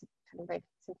 So it's kind of very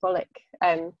symbolic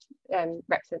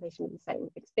representation of the same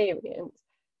experience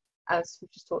as we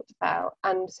just talked about.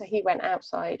 And so he went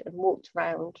outside and walked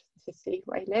around the city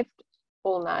where he lived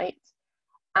all night.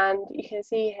 And you can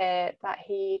see here that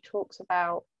he talks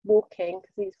about walking,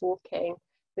 because he's walking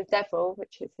the devil,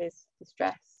 which is his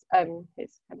distress,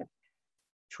 his kind of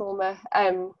trauma,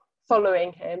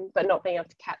 following him, but not being able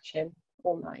to catch him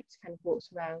all night. Kind of walks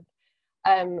around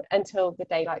until the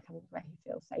daylight comes, where he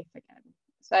feels safe again.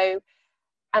 So,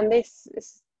 and this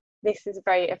is a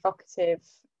very evocative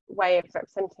way of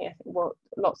representing, I think, what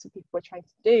lots of people were trying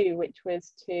to do, which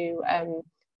was to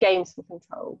gain some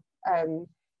control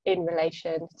in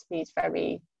relation to these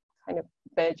very kind of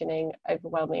burgeoning,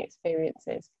 overwhelming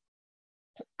experiences.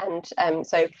 And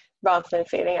so rather than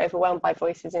feeling overwhelmed by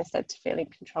voices, instead to feeling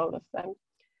control of them.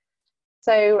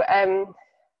 So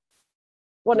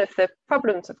one of the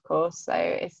problems, of course,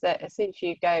 though, is that as soon as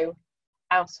you go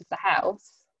out of the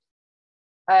house,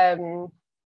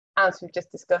 as we've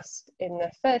just discussed in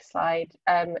the first slide,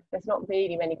 there's not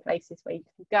really many places where you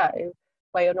can go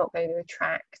where you're not going to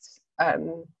attract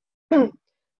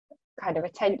kind of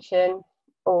attention,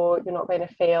 or you're not going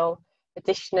to feel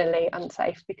additionally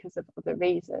unsafe because of other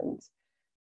reasons.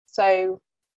 So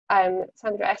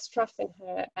Sandra Estroff, in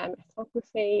her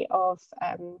ethnography of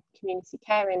community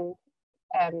care in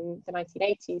the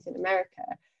 1980s in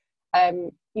America,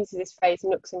 uses this phrase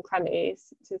nooks and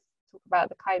crannies to talk about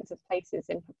the kinds of places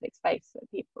in public space that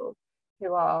people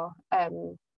who are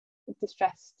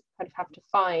distressed kind of have to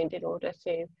find in order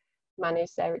to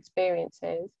manage their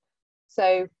experiences.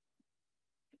 So,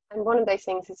 and one of those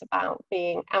things is about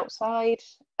being outside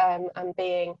and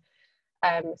being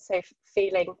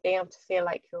being able to feel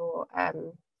like you're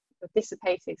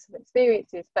dissipating some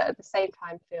experiences, but at the same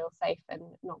time feel safe and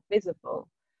not visible.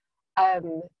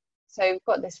 So we've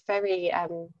got this very,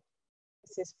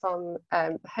 this is from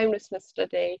the homelessness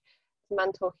study, a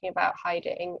man talking about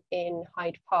hiding in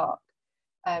Hyde Park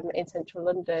in central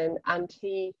London, and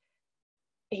he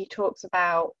talks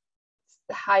about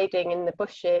hiding in the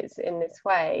bushes in this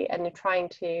way and trying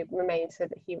to remain so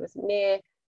that he was near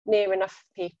enough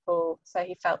people so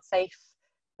he felt safe,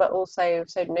 but also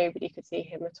so nobody could see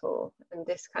him at all. And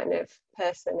this kind of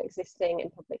person existing in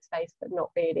public space but not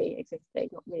really existing,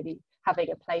 not really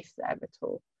having a place there at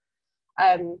all.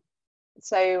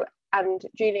 So, and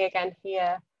Julie again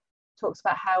here talks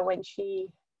about how when she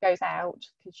goes out,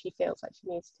 because she feels like she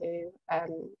needs to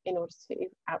in order to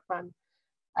outrun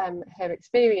her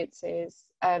experiences,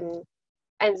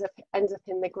 ends up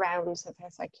in the grounds of her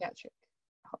psychiatric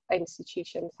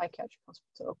institution, psychiatric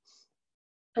hospital.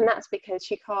 And that's because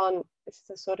she can't, this is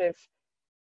a sort of,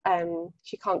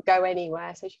 she can't go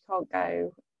anywhere. So she can't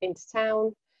go into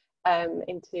town,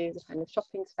 into the kind of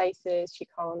shopping spaces. She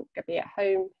can't be at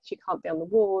home. She can't be on the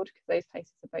ward because those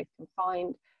places are both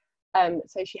confined.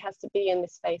 So she has to be in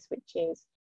this space, which is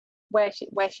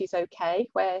where she's okay,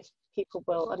 where people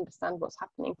will understand what's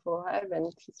happening for her,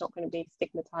 and she's not going to be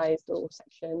stigmatized or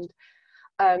sectioned.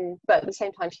 But at the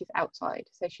same time, she's outside,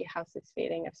 so she has this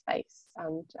feeling of space,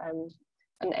 and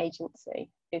an agency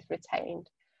is retained.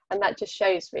 And that just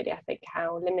shows really, I think,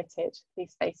 how limited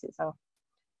these spaces are.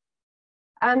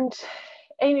 And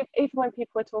even when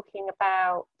people are talking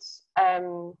about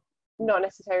not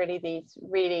necessarily these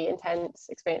really intense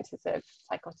experiences of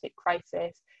psychotic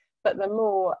crisis, but the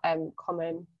more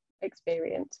common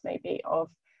experience maybe of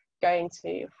going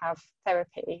to have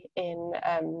therapy in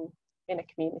a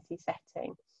community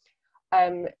setting.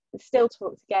 Still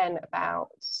talks again about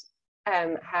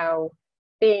how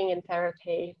being in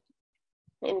therapy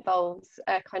involves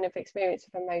a kind of experience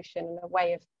of emotion and a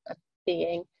way of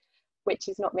being, which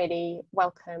is not really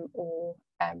welcome or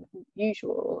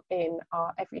usual in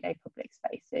our everyday public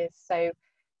spaces. So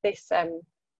this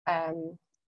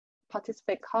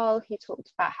participant, Carl, he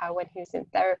talked about how when he was in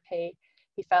therapy,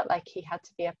 he felt like he had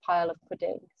to be a pile of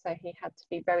pudding. So he had to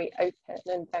be very open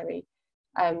and very,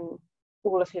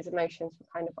 all of his emotions were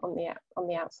kind of on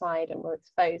the outside and were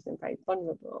exposed and very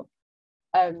vulnerable.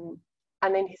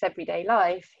 And in his everyday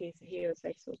life, he was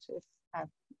a sort of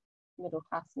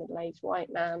middle-class, middle-aged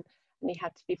white man, and he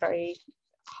had to be very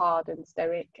hard and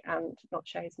stoic and not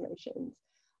show his emotions.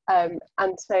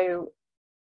 And so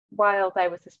while there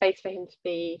was a space for him to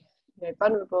be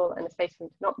vulnerable and a space for him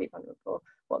to not be vulnerable,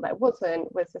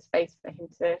 wasn't was a space for him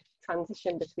to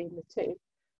transition between the two.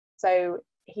 So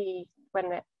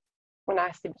when I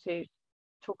asked him to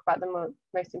talk about the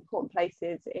most important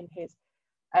places in his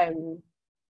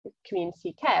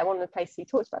community care, one of the places he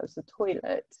talked about was the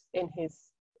toilet in his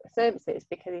services,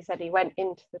 because he said he went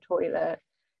into the toilet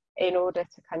in order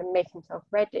to kind of make himself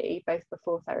ready, both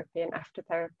before therapy and after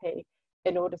therapy,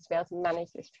 in order to be able to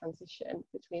manage this transition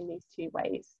between these two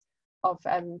ways of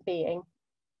being.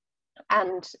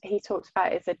 And he talked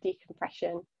about it as a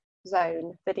decompression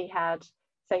zone that he had.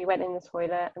 So he went in the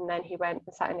toilet, and then he went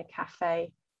and sat in a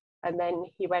cafe, and then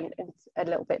he went a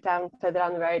little bit further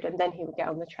down the road, and then he would get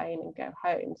on the train and go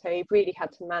home. So he really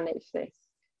had to manage this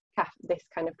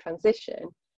kind of transition.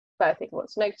 But I think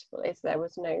what's notable is there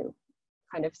was no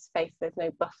kind of space, there's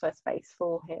no buffer space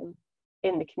for him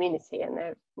in the community, and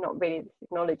there's not really this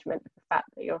acknowledgement of the fact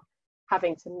that you're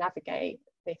having to navigate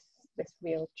this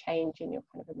real change in your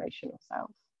kind of emotional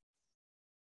self.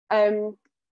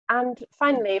 And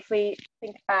finally, if we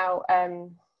think about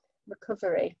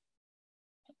recovery,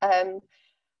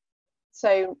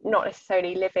 so not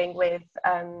necessarily living with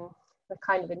the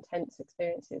kind of intense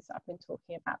experiences that I've been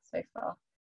talking about so far.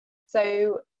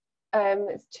 So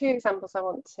there's two examples I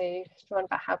want to draw on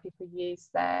about how people use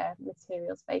their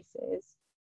material spaces.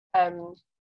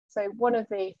 So one of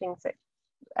the things that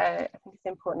I think is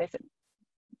important is that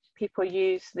people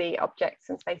use the objects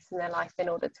and space in their life in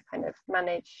order to kind of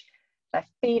manage their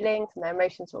feelings and their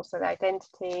emotions, also their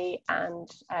identity and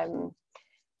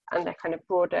their kind of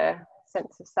broader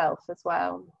sense of self as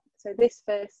well. So this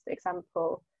first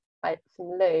example,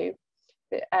 from Lou.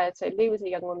 So Lou was a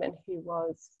young woman who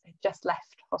had just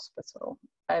left hospital,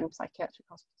 psychiatric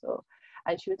hospital,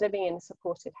 and she was living in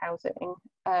supported housing.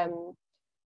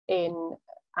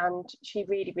 And she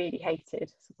really, really hated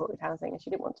supported housing, and she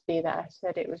didn't want to be there. She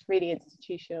said it was really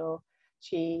institutional.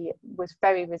 She was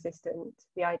very resistant to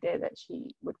the idea that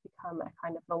she would become a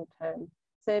kind of long-term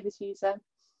service user.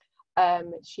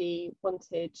 She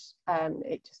wanted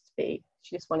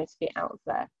she just wanted to be out of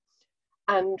there.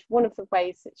 And one of the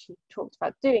ways that she talked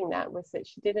about doing that was that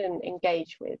she didn't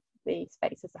engage with the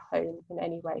space as a home in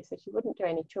any way. So she wouldn't do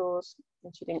any chores,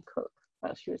 and she didn't cook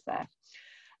while she was there.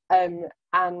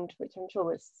 And which I'm sure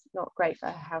was not great for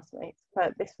her housemates,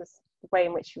 but this was the way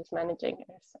in which she was managing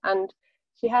this. And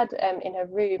she had in her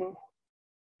room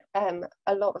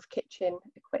a lot of kitchen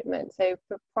equipment. So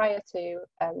prior to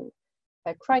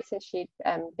her crisis, she'd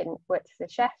worked as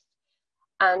a chef,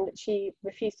 and she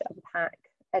refused to unpack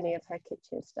any of her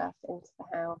kitchen stuff into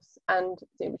the house, and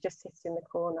it would just sit in the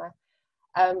corner.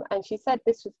 And she said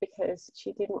this was because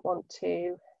she didn't want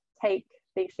to take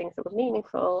these things that were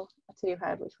meaningful to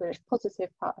her, which were a positive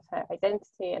part of her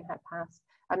identity and her past,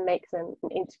 and make them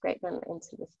and integrate them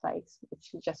into this place, which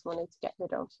she just wanted to get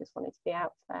rid of. She just wanted to be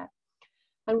out there.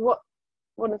 And one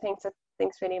of the things I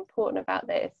think is really important about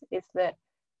this is that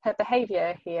her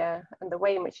behaviour here and the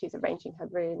way in which she's arranging her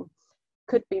room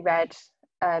could be read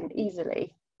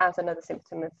easily as another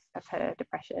symptom of her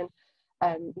depression.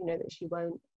 That she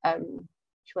won't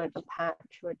unpack,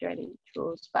 she won't do any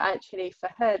chores, but actually for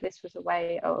her this was a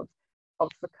way of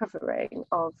recovering,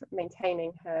 of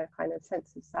maintaining her kind of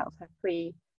sense of self, her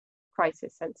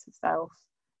pre-crisis sense of self,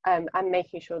 and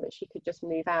making sure that she could just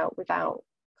move out without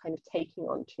kind of taking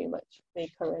on too much of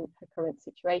her current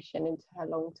situation into her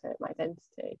long-term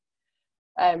identity.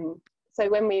 So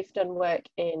when we've done work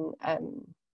in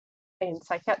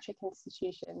psychiatric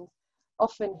institutions,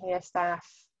 often hear staff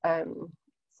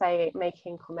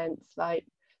making comments like,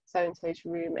 so-and-so's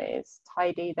room is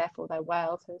tidy, therefore they're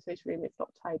well, so-and-so's room is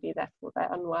not tidy, therefore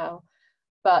they're unwell.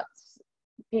 But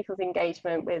people's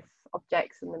engagement with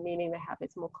objects and the meaning they have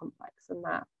is more complex than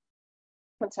that.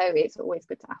 And so it's always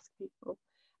good to ask people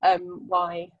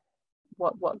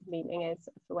what the meaning is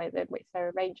of the way in which they're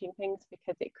arranging things,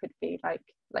 because it could be like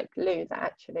Lou, that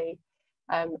actually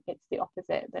it's the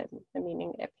opposite, that the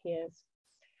meaning appears.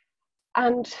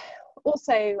 And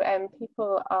also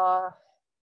people are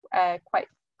quite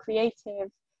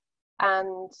creative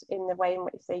and in the way in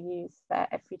which they use their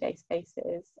everyday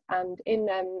spaces. And in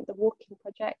the walking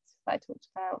project that I talked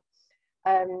about,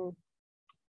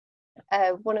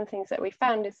 one of the things that we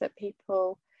found is that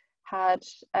people had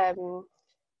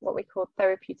what we call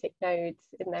therapeutic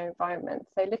nodes in their environment,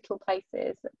 so little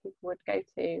places that people would go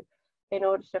to in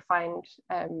order to find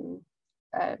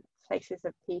places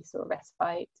of peace or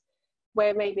respite,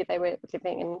 where maybe they were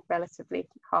living in relatively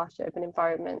harsh urban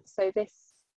environments. So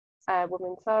this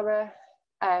woman, Sarah,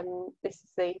 this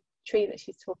is the tree that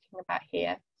she's talking about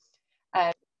here,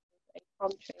 a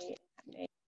palm tree in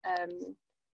Hackney,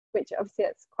 which obviously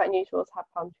that's quite unusual to have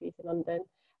palm trees in London.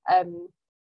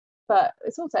 but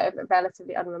it's also a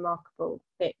relatively unremarkable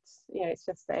bit. You know, it's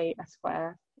just a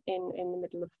square in the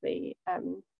middle of the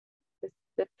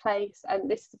place,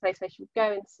 and this is the place where she would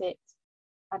go and sit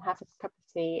and have a cup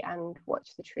of tea and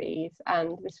watch the trees,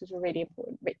 and this was a really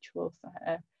important ritual for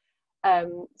her.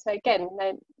 So again,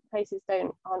 places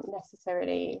aren't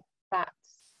necessarily that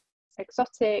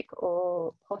exotic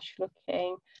or posh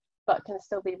looking, but can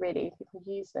still be really, people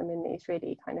use them in these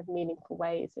really kind of meaningful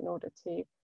ways in order to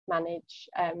manage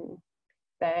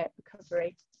their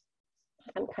recovery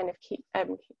and kind of keep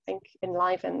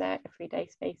enliven their everyday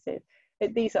spaces.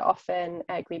 These are often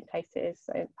green places,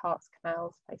 so parks,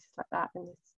 canals, places like that in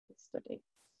this study.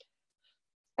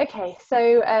 Okay,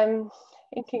 so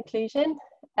in conclusion,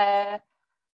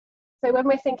 so when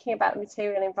we're thinking about the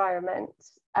material environment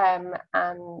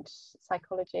and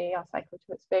psychology, our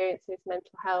psychological experiences,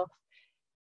 mental health,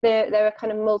 there are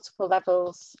kind of multiple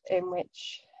levels in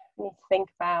which we need to think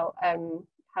about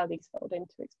how these fold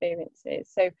into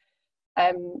experiences. So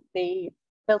the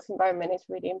built environment is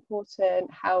really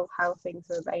important. How things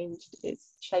are arranged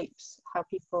shapes how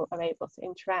people are able to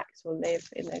interact or live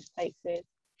in those places.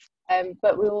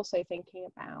 But we're also thinking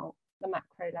about the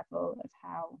macro level of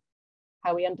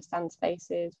how we understand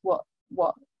spaces, what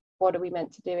are we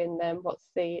meant to do in them, what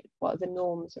are the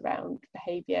norms around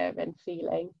behaviour and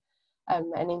feeling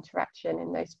and interaction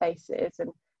in those spaces,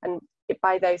 and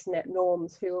by those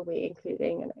norms, who are we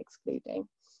including and excluding.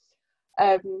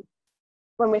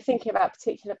 When we're thinking about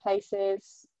particular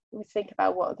places, we think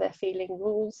about what are their feeling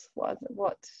rules, what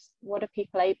are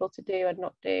people able to do and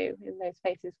not do in those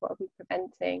spaces, what are we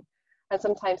preventing, and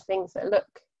sometimes things that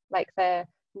look like they're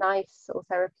nice or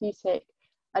therapeutic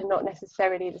are not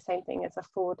necessarily the same thing as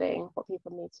affording what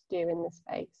people need to do in the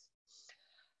space.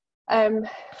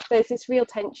 There's this real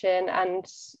tension, and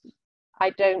I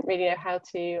don't really know how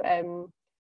to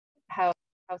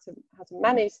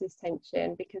manage this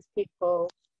tension, because people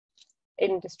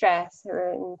in distress who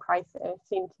are in crisis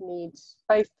seem to need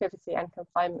both privacy and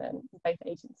confinement, both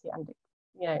agency and,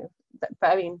 you know, but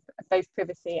I mean both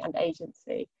privacy and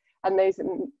agency, and those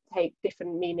take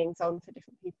different meanings on for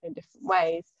different people in different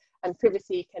ways, and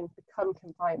privacy can become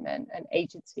confinement and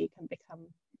agency can become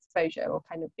exposure, or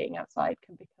kind of being outside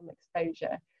can become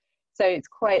exposure. So it's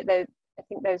quite, I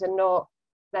think those are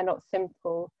they're not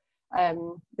simple.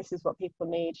 This is what people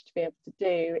need to be able to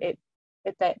do.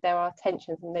 There are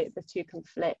tensions, and the two can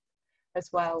flip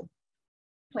as well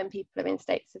when people are in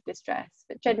states of distress.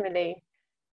 But generally,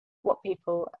 what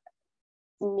people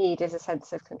need is a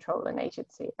sense of control and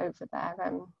agency over their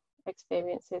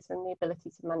experiences and the ability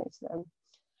to manage them.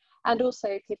 And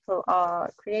also, people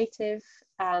are creative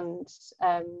and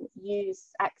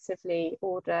actively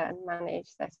order and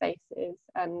manage their spaces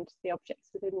and the objects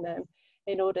within them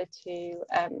in order to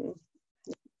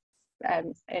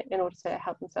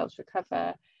help themselves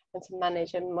recover and to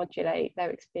manage and modulate their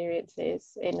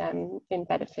experiences in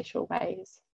beneficial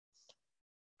ways.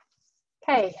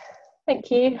 Okay, thank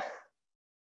you.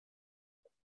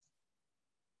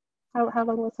 How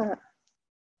long was that?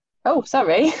 Oh,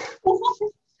 sorry.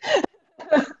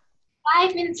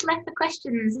 5 minutes left for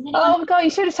questions. Oh God, you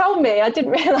should have told me. I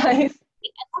didn't realise.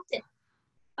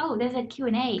 Oh, there's a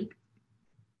Q&A.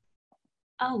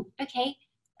 Oh, okay.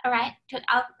 All right,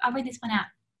 I'll read this one out.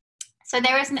 So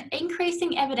there is an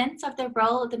increasing evidence of the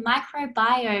role of the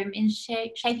microbiome in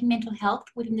shaping mental health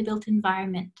within the built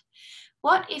environment.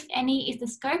 What, if any, is the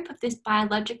scope of this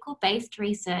biological-based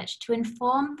research to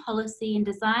inform policy and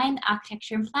design,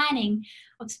 architecture and planning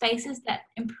of spaces that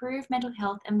improve mental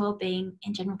health and well-being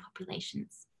in general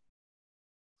populations?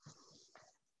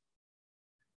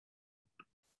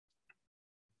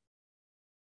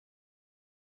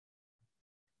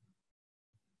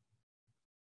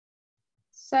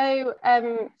 So,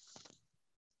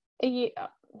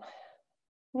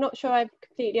 not sure I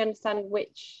completely understand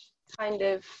which kind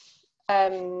of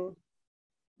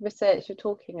research you're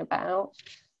talking about.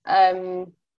 I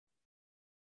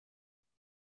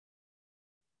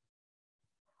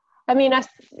mean,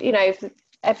 you know,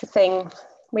 everything,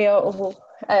 we are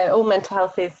all mental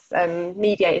health is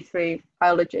mediated through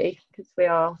biology, because we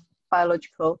are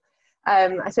biological.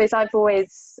 I suppose I've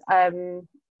always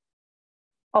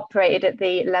operated at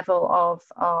the level of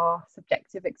our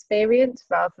subjective experience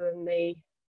rather than the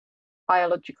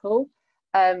biological,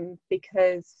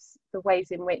 because the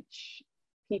ways in which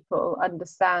people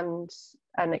understand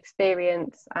and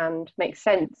experience and make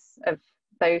sense of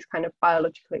those kind of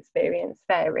biological experience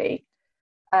vary.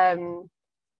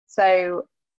 So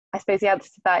I suppose the answer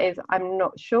to that is I'm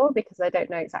not sure, because I don't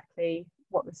know exactly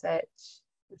what research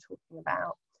we're talking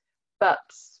about, but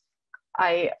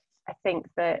I think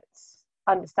that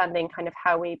understanding kind of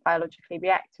how we biologically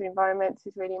react to environments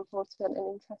is really important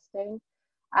and interesting.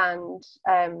 And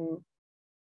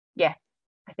yeah,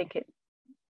 I think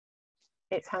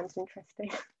it sounds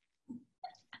interesting.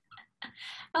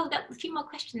 Oh, we've got a few more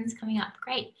questions coming up.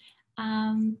 Great.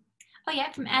 Oh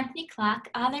yeah, from Anthony Clark.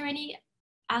 Are there any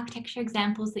architecture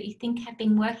examples that you think have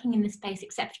been working in the space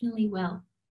exceptionally well?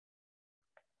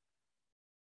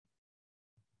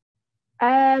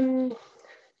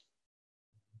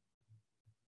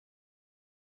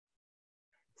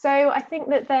 So I think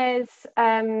that there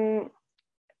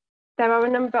are a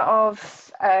number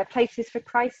of places for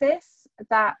crisis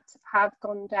that have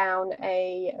gone down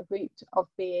a route of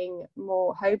being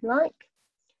more home-like.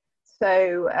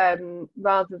 So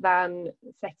rather than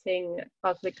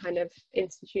kind of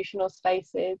institutional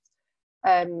spaces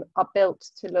are built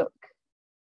to look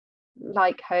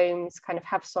like homes, kind of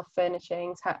have soft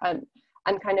furnishings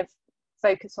and kind of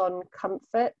focus on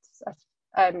comfort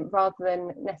rather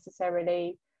than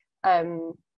necessarily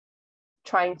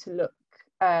trying to look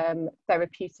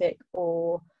therapeutic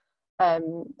or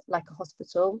like a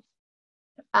hospital.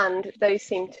 And those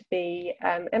seem to be,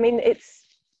 I mean,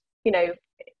 it's, you know,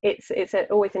 it's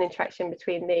always an interaction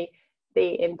between the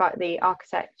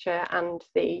architecture and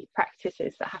the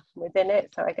practices that happen within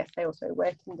it. So I guess they also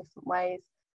work in different ways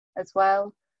as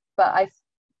well. But I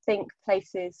think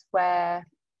places where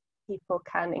people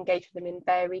can engage with them in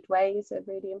varied ways are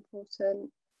really important.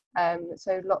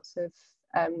 So lots of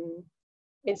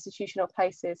institutional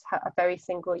places are very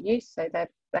single use, so they're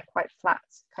quite flat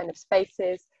kind of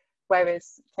spaces,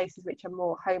 whereas places which are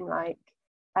more home-like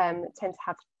tend to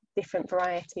have different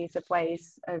varieties of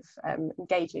ways of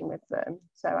engaging with them.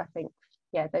 So I think,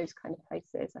 yeah, those kind of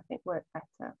places I think work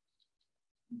better.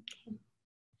 Okay.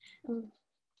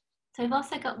 So we've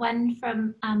also got one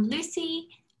from Lucy,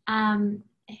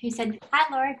 who said, "Hi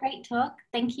Laura, great talk.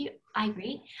 Thank you." I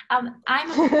agree. I'm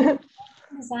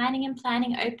designing and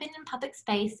planning open and public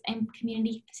space and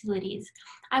community facilities.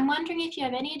 I'm wondering if you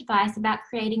have any advice about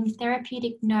creating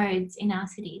therapeutic nodes in our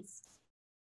cities.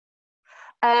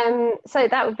 So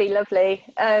that would be lovely,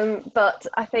 but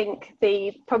I think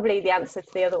probably the answer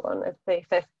to the other one, of the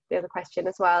other question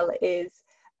as well, is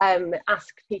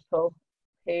ask people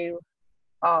who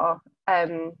are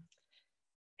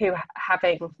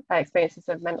having experiences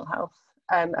of mental health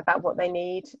about what they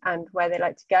need and where they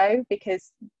like to go,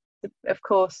 because of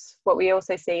course what we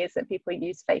also see is that people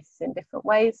use spaces in different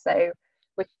ways. So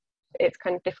it's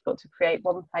kind of difficult to create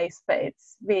one place, but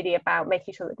it's really about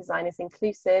making sure that design is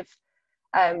inclusive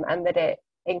and that it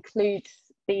includes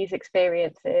these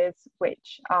experiences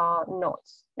which are not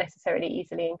necessarily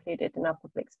easily included in our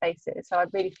public spaces. So I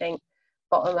really think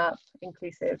bottom-up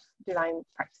inclusive design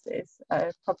practices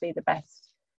are probably the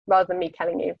best, rather than me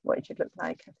telling you what it should look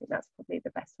like. I think that's probably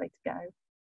the best way to go.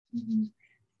 Mm-hmm.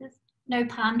 There's no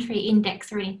palm tree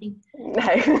index or anything.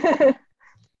 No.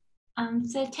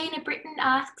 So Tina Britton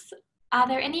asks, are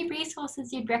there any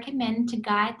resources you'd recommend to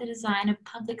guide the design of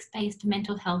public space for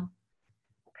mental health?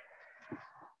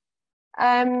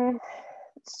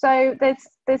 So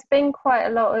there's been quite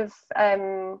a lot of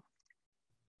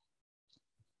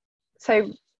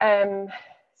so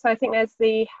I think there's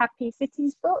the Happy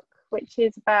Cities book, which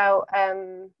is about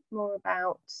more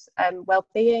about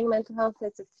well-being, mental health.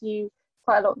 There's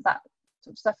quite a lot of that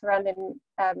sort of stuff around in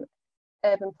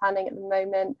urban planning at the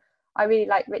moment. I really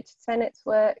like Richard Sennett's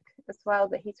work as well,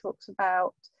 that he talks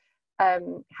about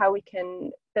how we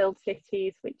can build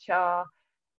cities which are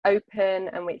open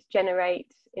and which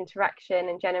generate interaction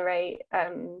and generate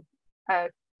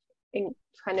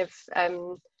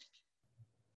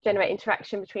generate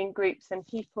interaction between groups and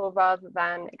people, rather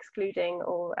than excluding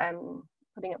or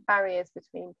putting up barriers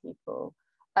between people.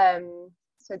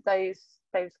 So those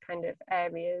kind of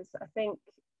areas. I think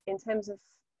in terms of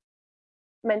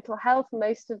mental health,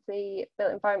 most of the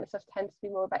built environment stuff tends to be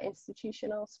more about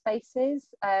institutional spaces,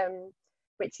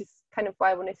 which is kind of why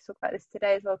I wanted to talk about this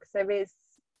today as well, because there is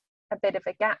a bit of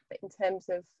a gap in terms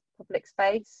of public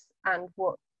space and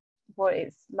what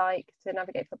it's like to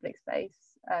navigate public space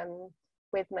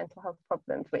with mental health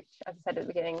problems, which, as I said at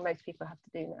the beginning, most people have to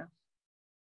do now.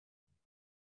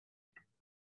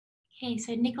 Okay,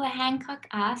 so Nicola Hancock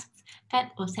asks,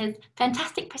 says,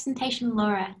 fantastic presentation,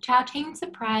 Laura. To our team's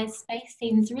surprise, space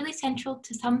seems really central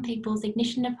to some people's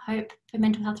ignition of hope for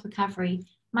mental health recovery.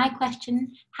 My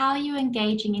question, how are you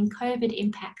engaging in COVID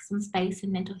impacts on space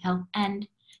and mental health? And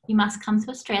you must come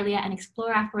to Australia and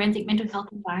explore our forensic mental health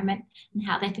environment and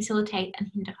how they facilitate and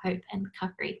hinder hope and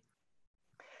recovery.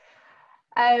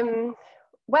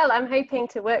 Well, I'm hoping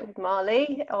to work with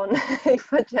Marley on a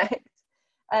project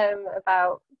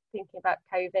about thinking about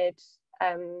COVID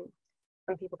and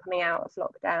from people coming out of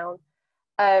lockdown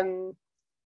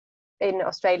in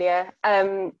Australia.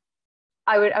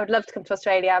 I would love to come to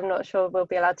Australia. I'm not sure we'll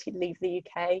be allowed to leave the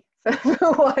UK for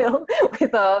a while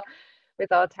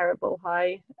with our terrible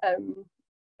high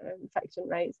infection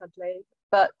rates, sadly.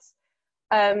 But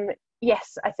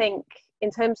yes, I think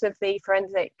in terms of the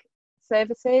forensic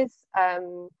services,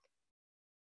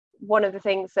 one of the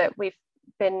things that we've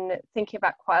been thinking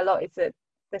about quite a lot is that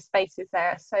the spaces there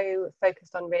are so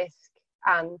focused on risk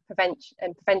and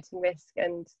preventing risk,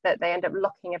 and that they end up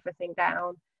locking everything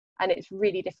down, and it's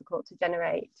really difficult to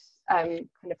generate kind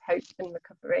of hope and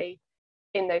recovery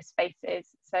in those spaces.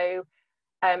 So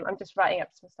I'm just writing up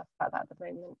some stuff about that at the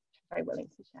moment, which I'm very willing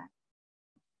to share.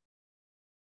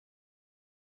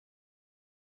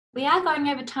 We are going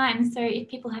over time, so if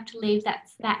people have to leave,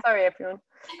 that's that. Sorry, everyone.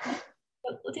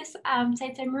 We'll just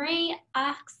say, so Marie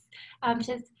asks,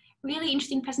 says, really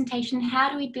interesting presentation.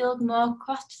 How do we build more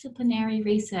cross-disciplinary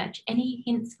research? Any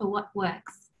hints for what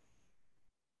works?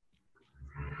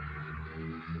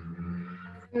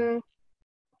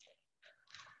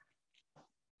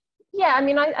 Yeah, I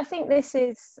mean, I think this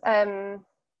is a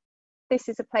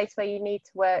place where you need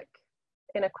to work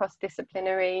in a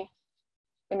cross-disciplinary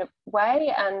in a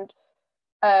way, and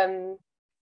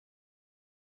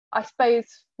I suppose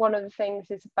one of the things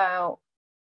is about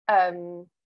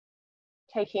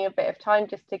taking a bit of time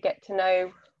just to get to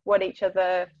know what each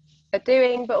other are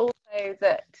doing, but also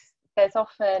that there's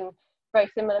often very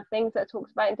similar things that are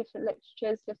talked about in different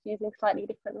literatures, just using slightly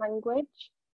different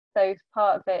language. So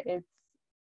part of it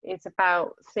is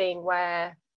about seeing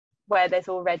where there's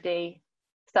already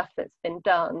stuff that's been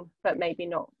done, but maybe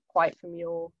not quite from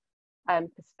your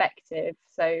perspective.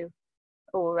 So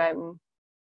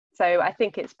I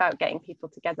think it's about getting people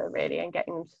together really, and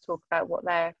getting them to talk about what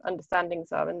their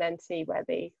understandings are, and then see where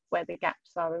the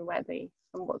gaps are and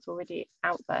what's already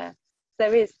out there.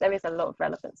 There is a lot of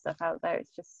relevant stuff out there.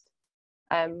 It's just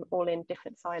all in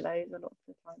different silos a lot of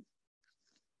the time.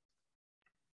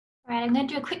 All right, I'm going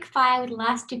to do a quick fire with the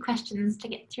last two questions to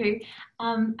get through.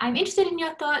 I'm interested in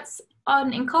your thoughts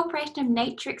on incorporation of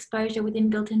nature exposure within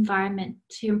built environment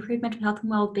to improve mental health and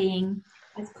well-being,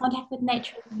 as contact with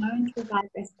nature is known to provide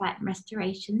respite and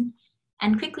restoration.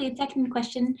 And quickly, a second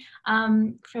question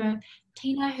for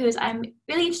Tina, I'm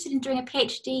really interested in doing a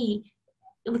PhD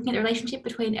looking at the relationship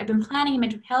between urban planning and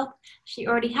mental health. She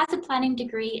already has a planning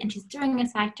degree and she's doing a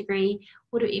psych degree.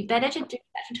 Would it be better to do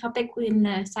such a topic within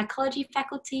the psychology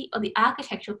faculty or the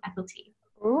architectural faculty?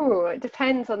 Oh, it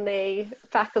depends on the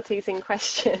faculties in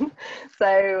question.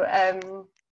 So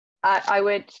I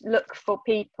would look for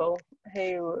people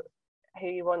who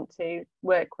you want to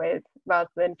work with rather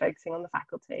than focusing on the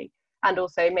faculty, and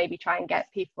also maybe try and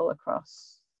get people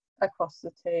across the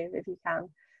two if you can.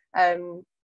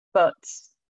 But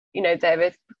you know, there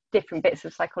are different bits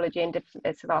of psychology and different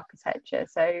bits of architecture,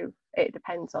 so it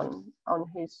depends on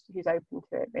who's open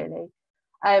to it really.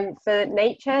 For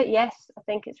nature, yes, I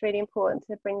think it's really important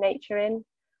to bring nature in,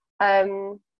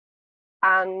 and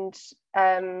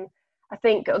I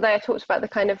think, although I talked about the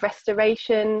kind of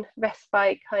restoration,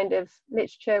 respite kind of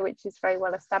literature, which is very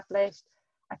well established,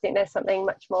 I think there's something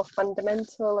much more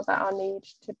fundamental about our need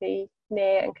to be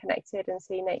near and connected and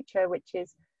see nature, which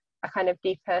is a kind of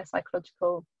deeper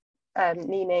psychological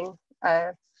meaning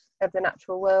of the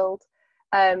natural world.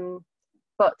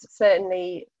 But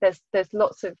certainly there's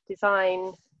lots of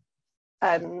design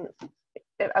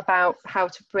about how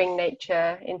to bring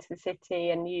nature into the city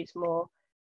and use more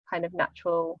kind of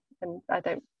natural and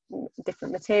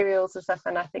different materials and stuff,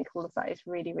 and I think all of that is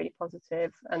really, really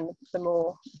positive, and the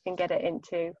more you can get it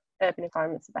into urban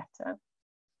environments, the better.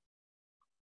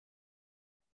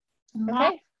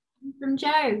 Okay. From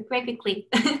Joe, very quickly.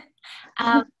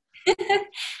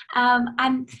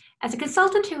 I'm, as a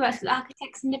consultant who works with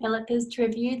architects and developers to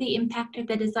review the impact of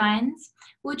their designs,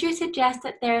 would you suggest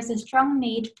that there is a strong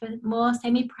need for more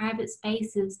semi-private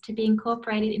spaces to be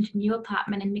incorporated into new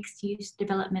apartment and mixed-use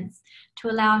developments to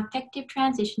allow effective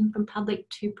transition from public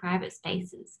to private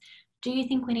spaces? Do you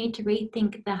think we need to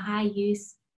rethink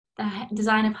the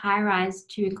design of high-rise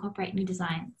to incorporate new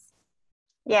designs?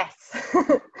 Yes,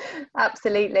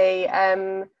 absolutely.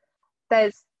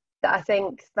 I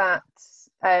think that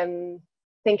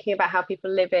thinking about how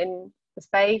people live in the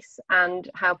space and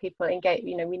how people engage,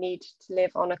 you know, we need to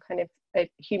live on a kind of a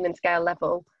human scale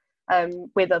level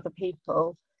with other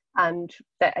people, and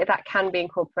that can be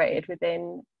incorporated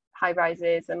within high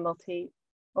rises and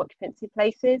multi-occupancy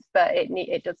places, but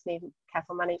it does need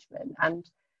careful management, and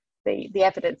the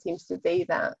evidence seems to be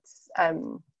that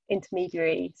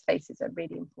intermediary spaces are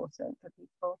really important for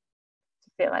people to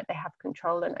feel like they have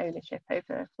control and ownership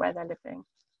over where they're living.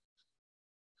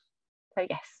 So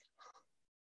yes.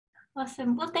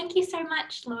 Awesome. Well, thank you so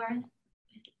much, Laura.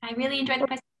 I really enjoyed the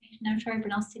presentation. I'm sure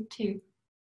everyone else did too.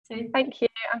 So thank you.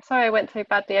 I'm sorry I went so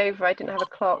badly over. I didn't have a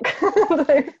clock.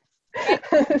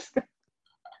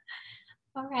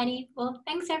 alrighty. Well,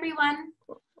 thanks everyone.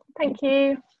 Thank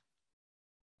you.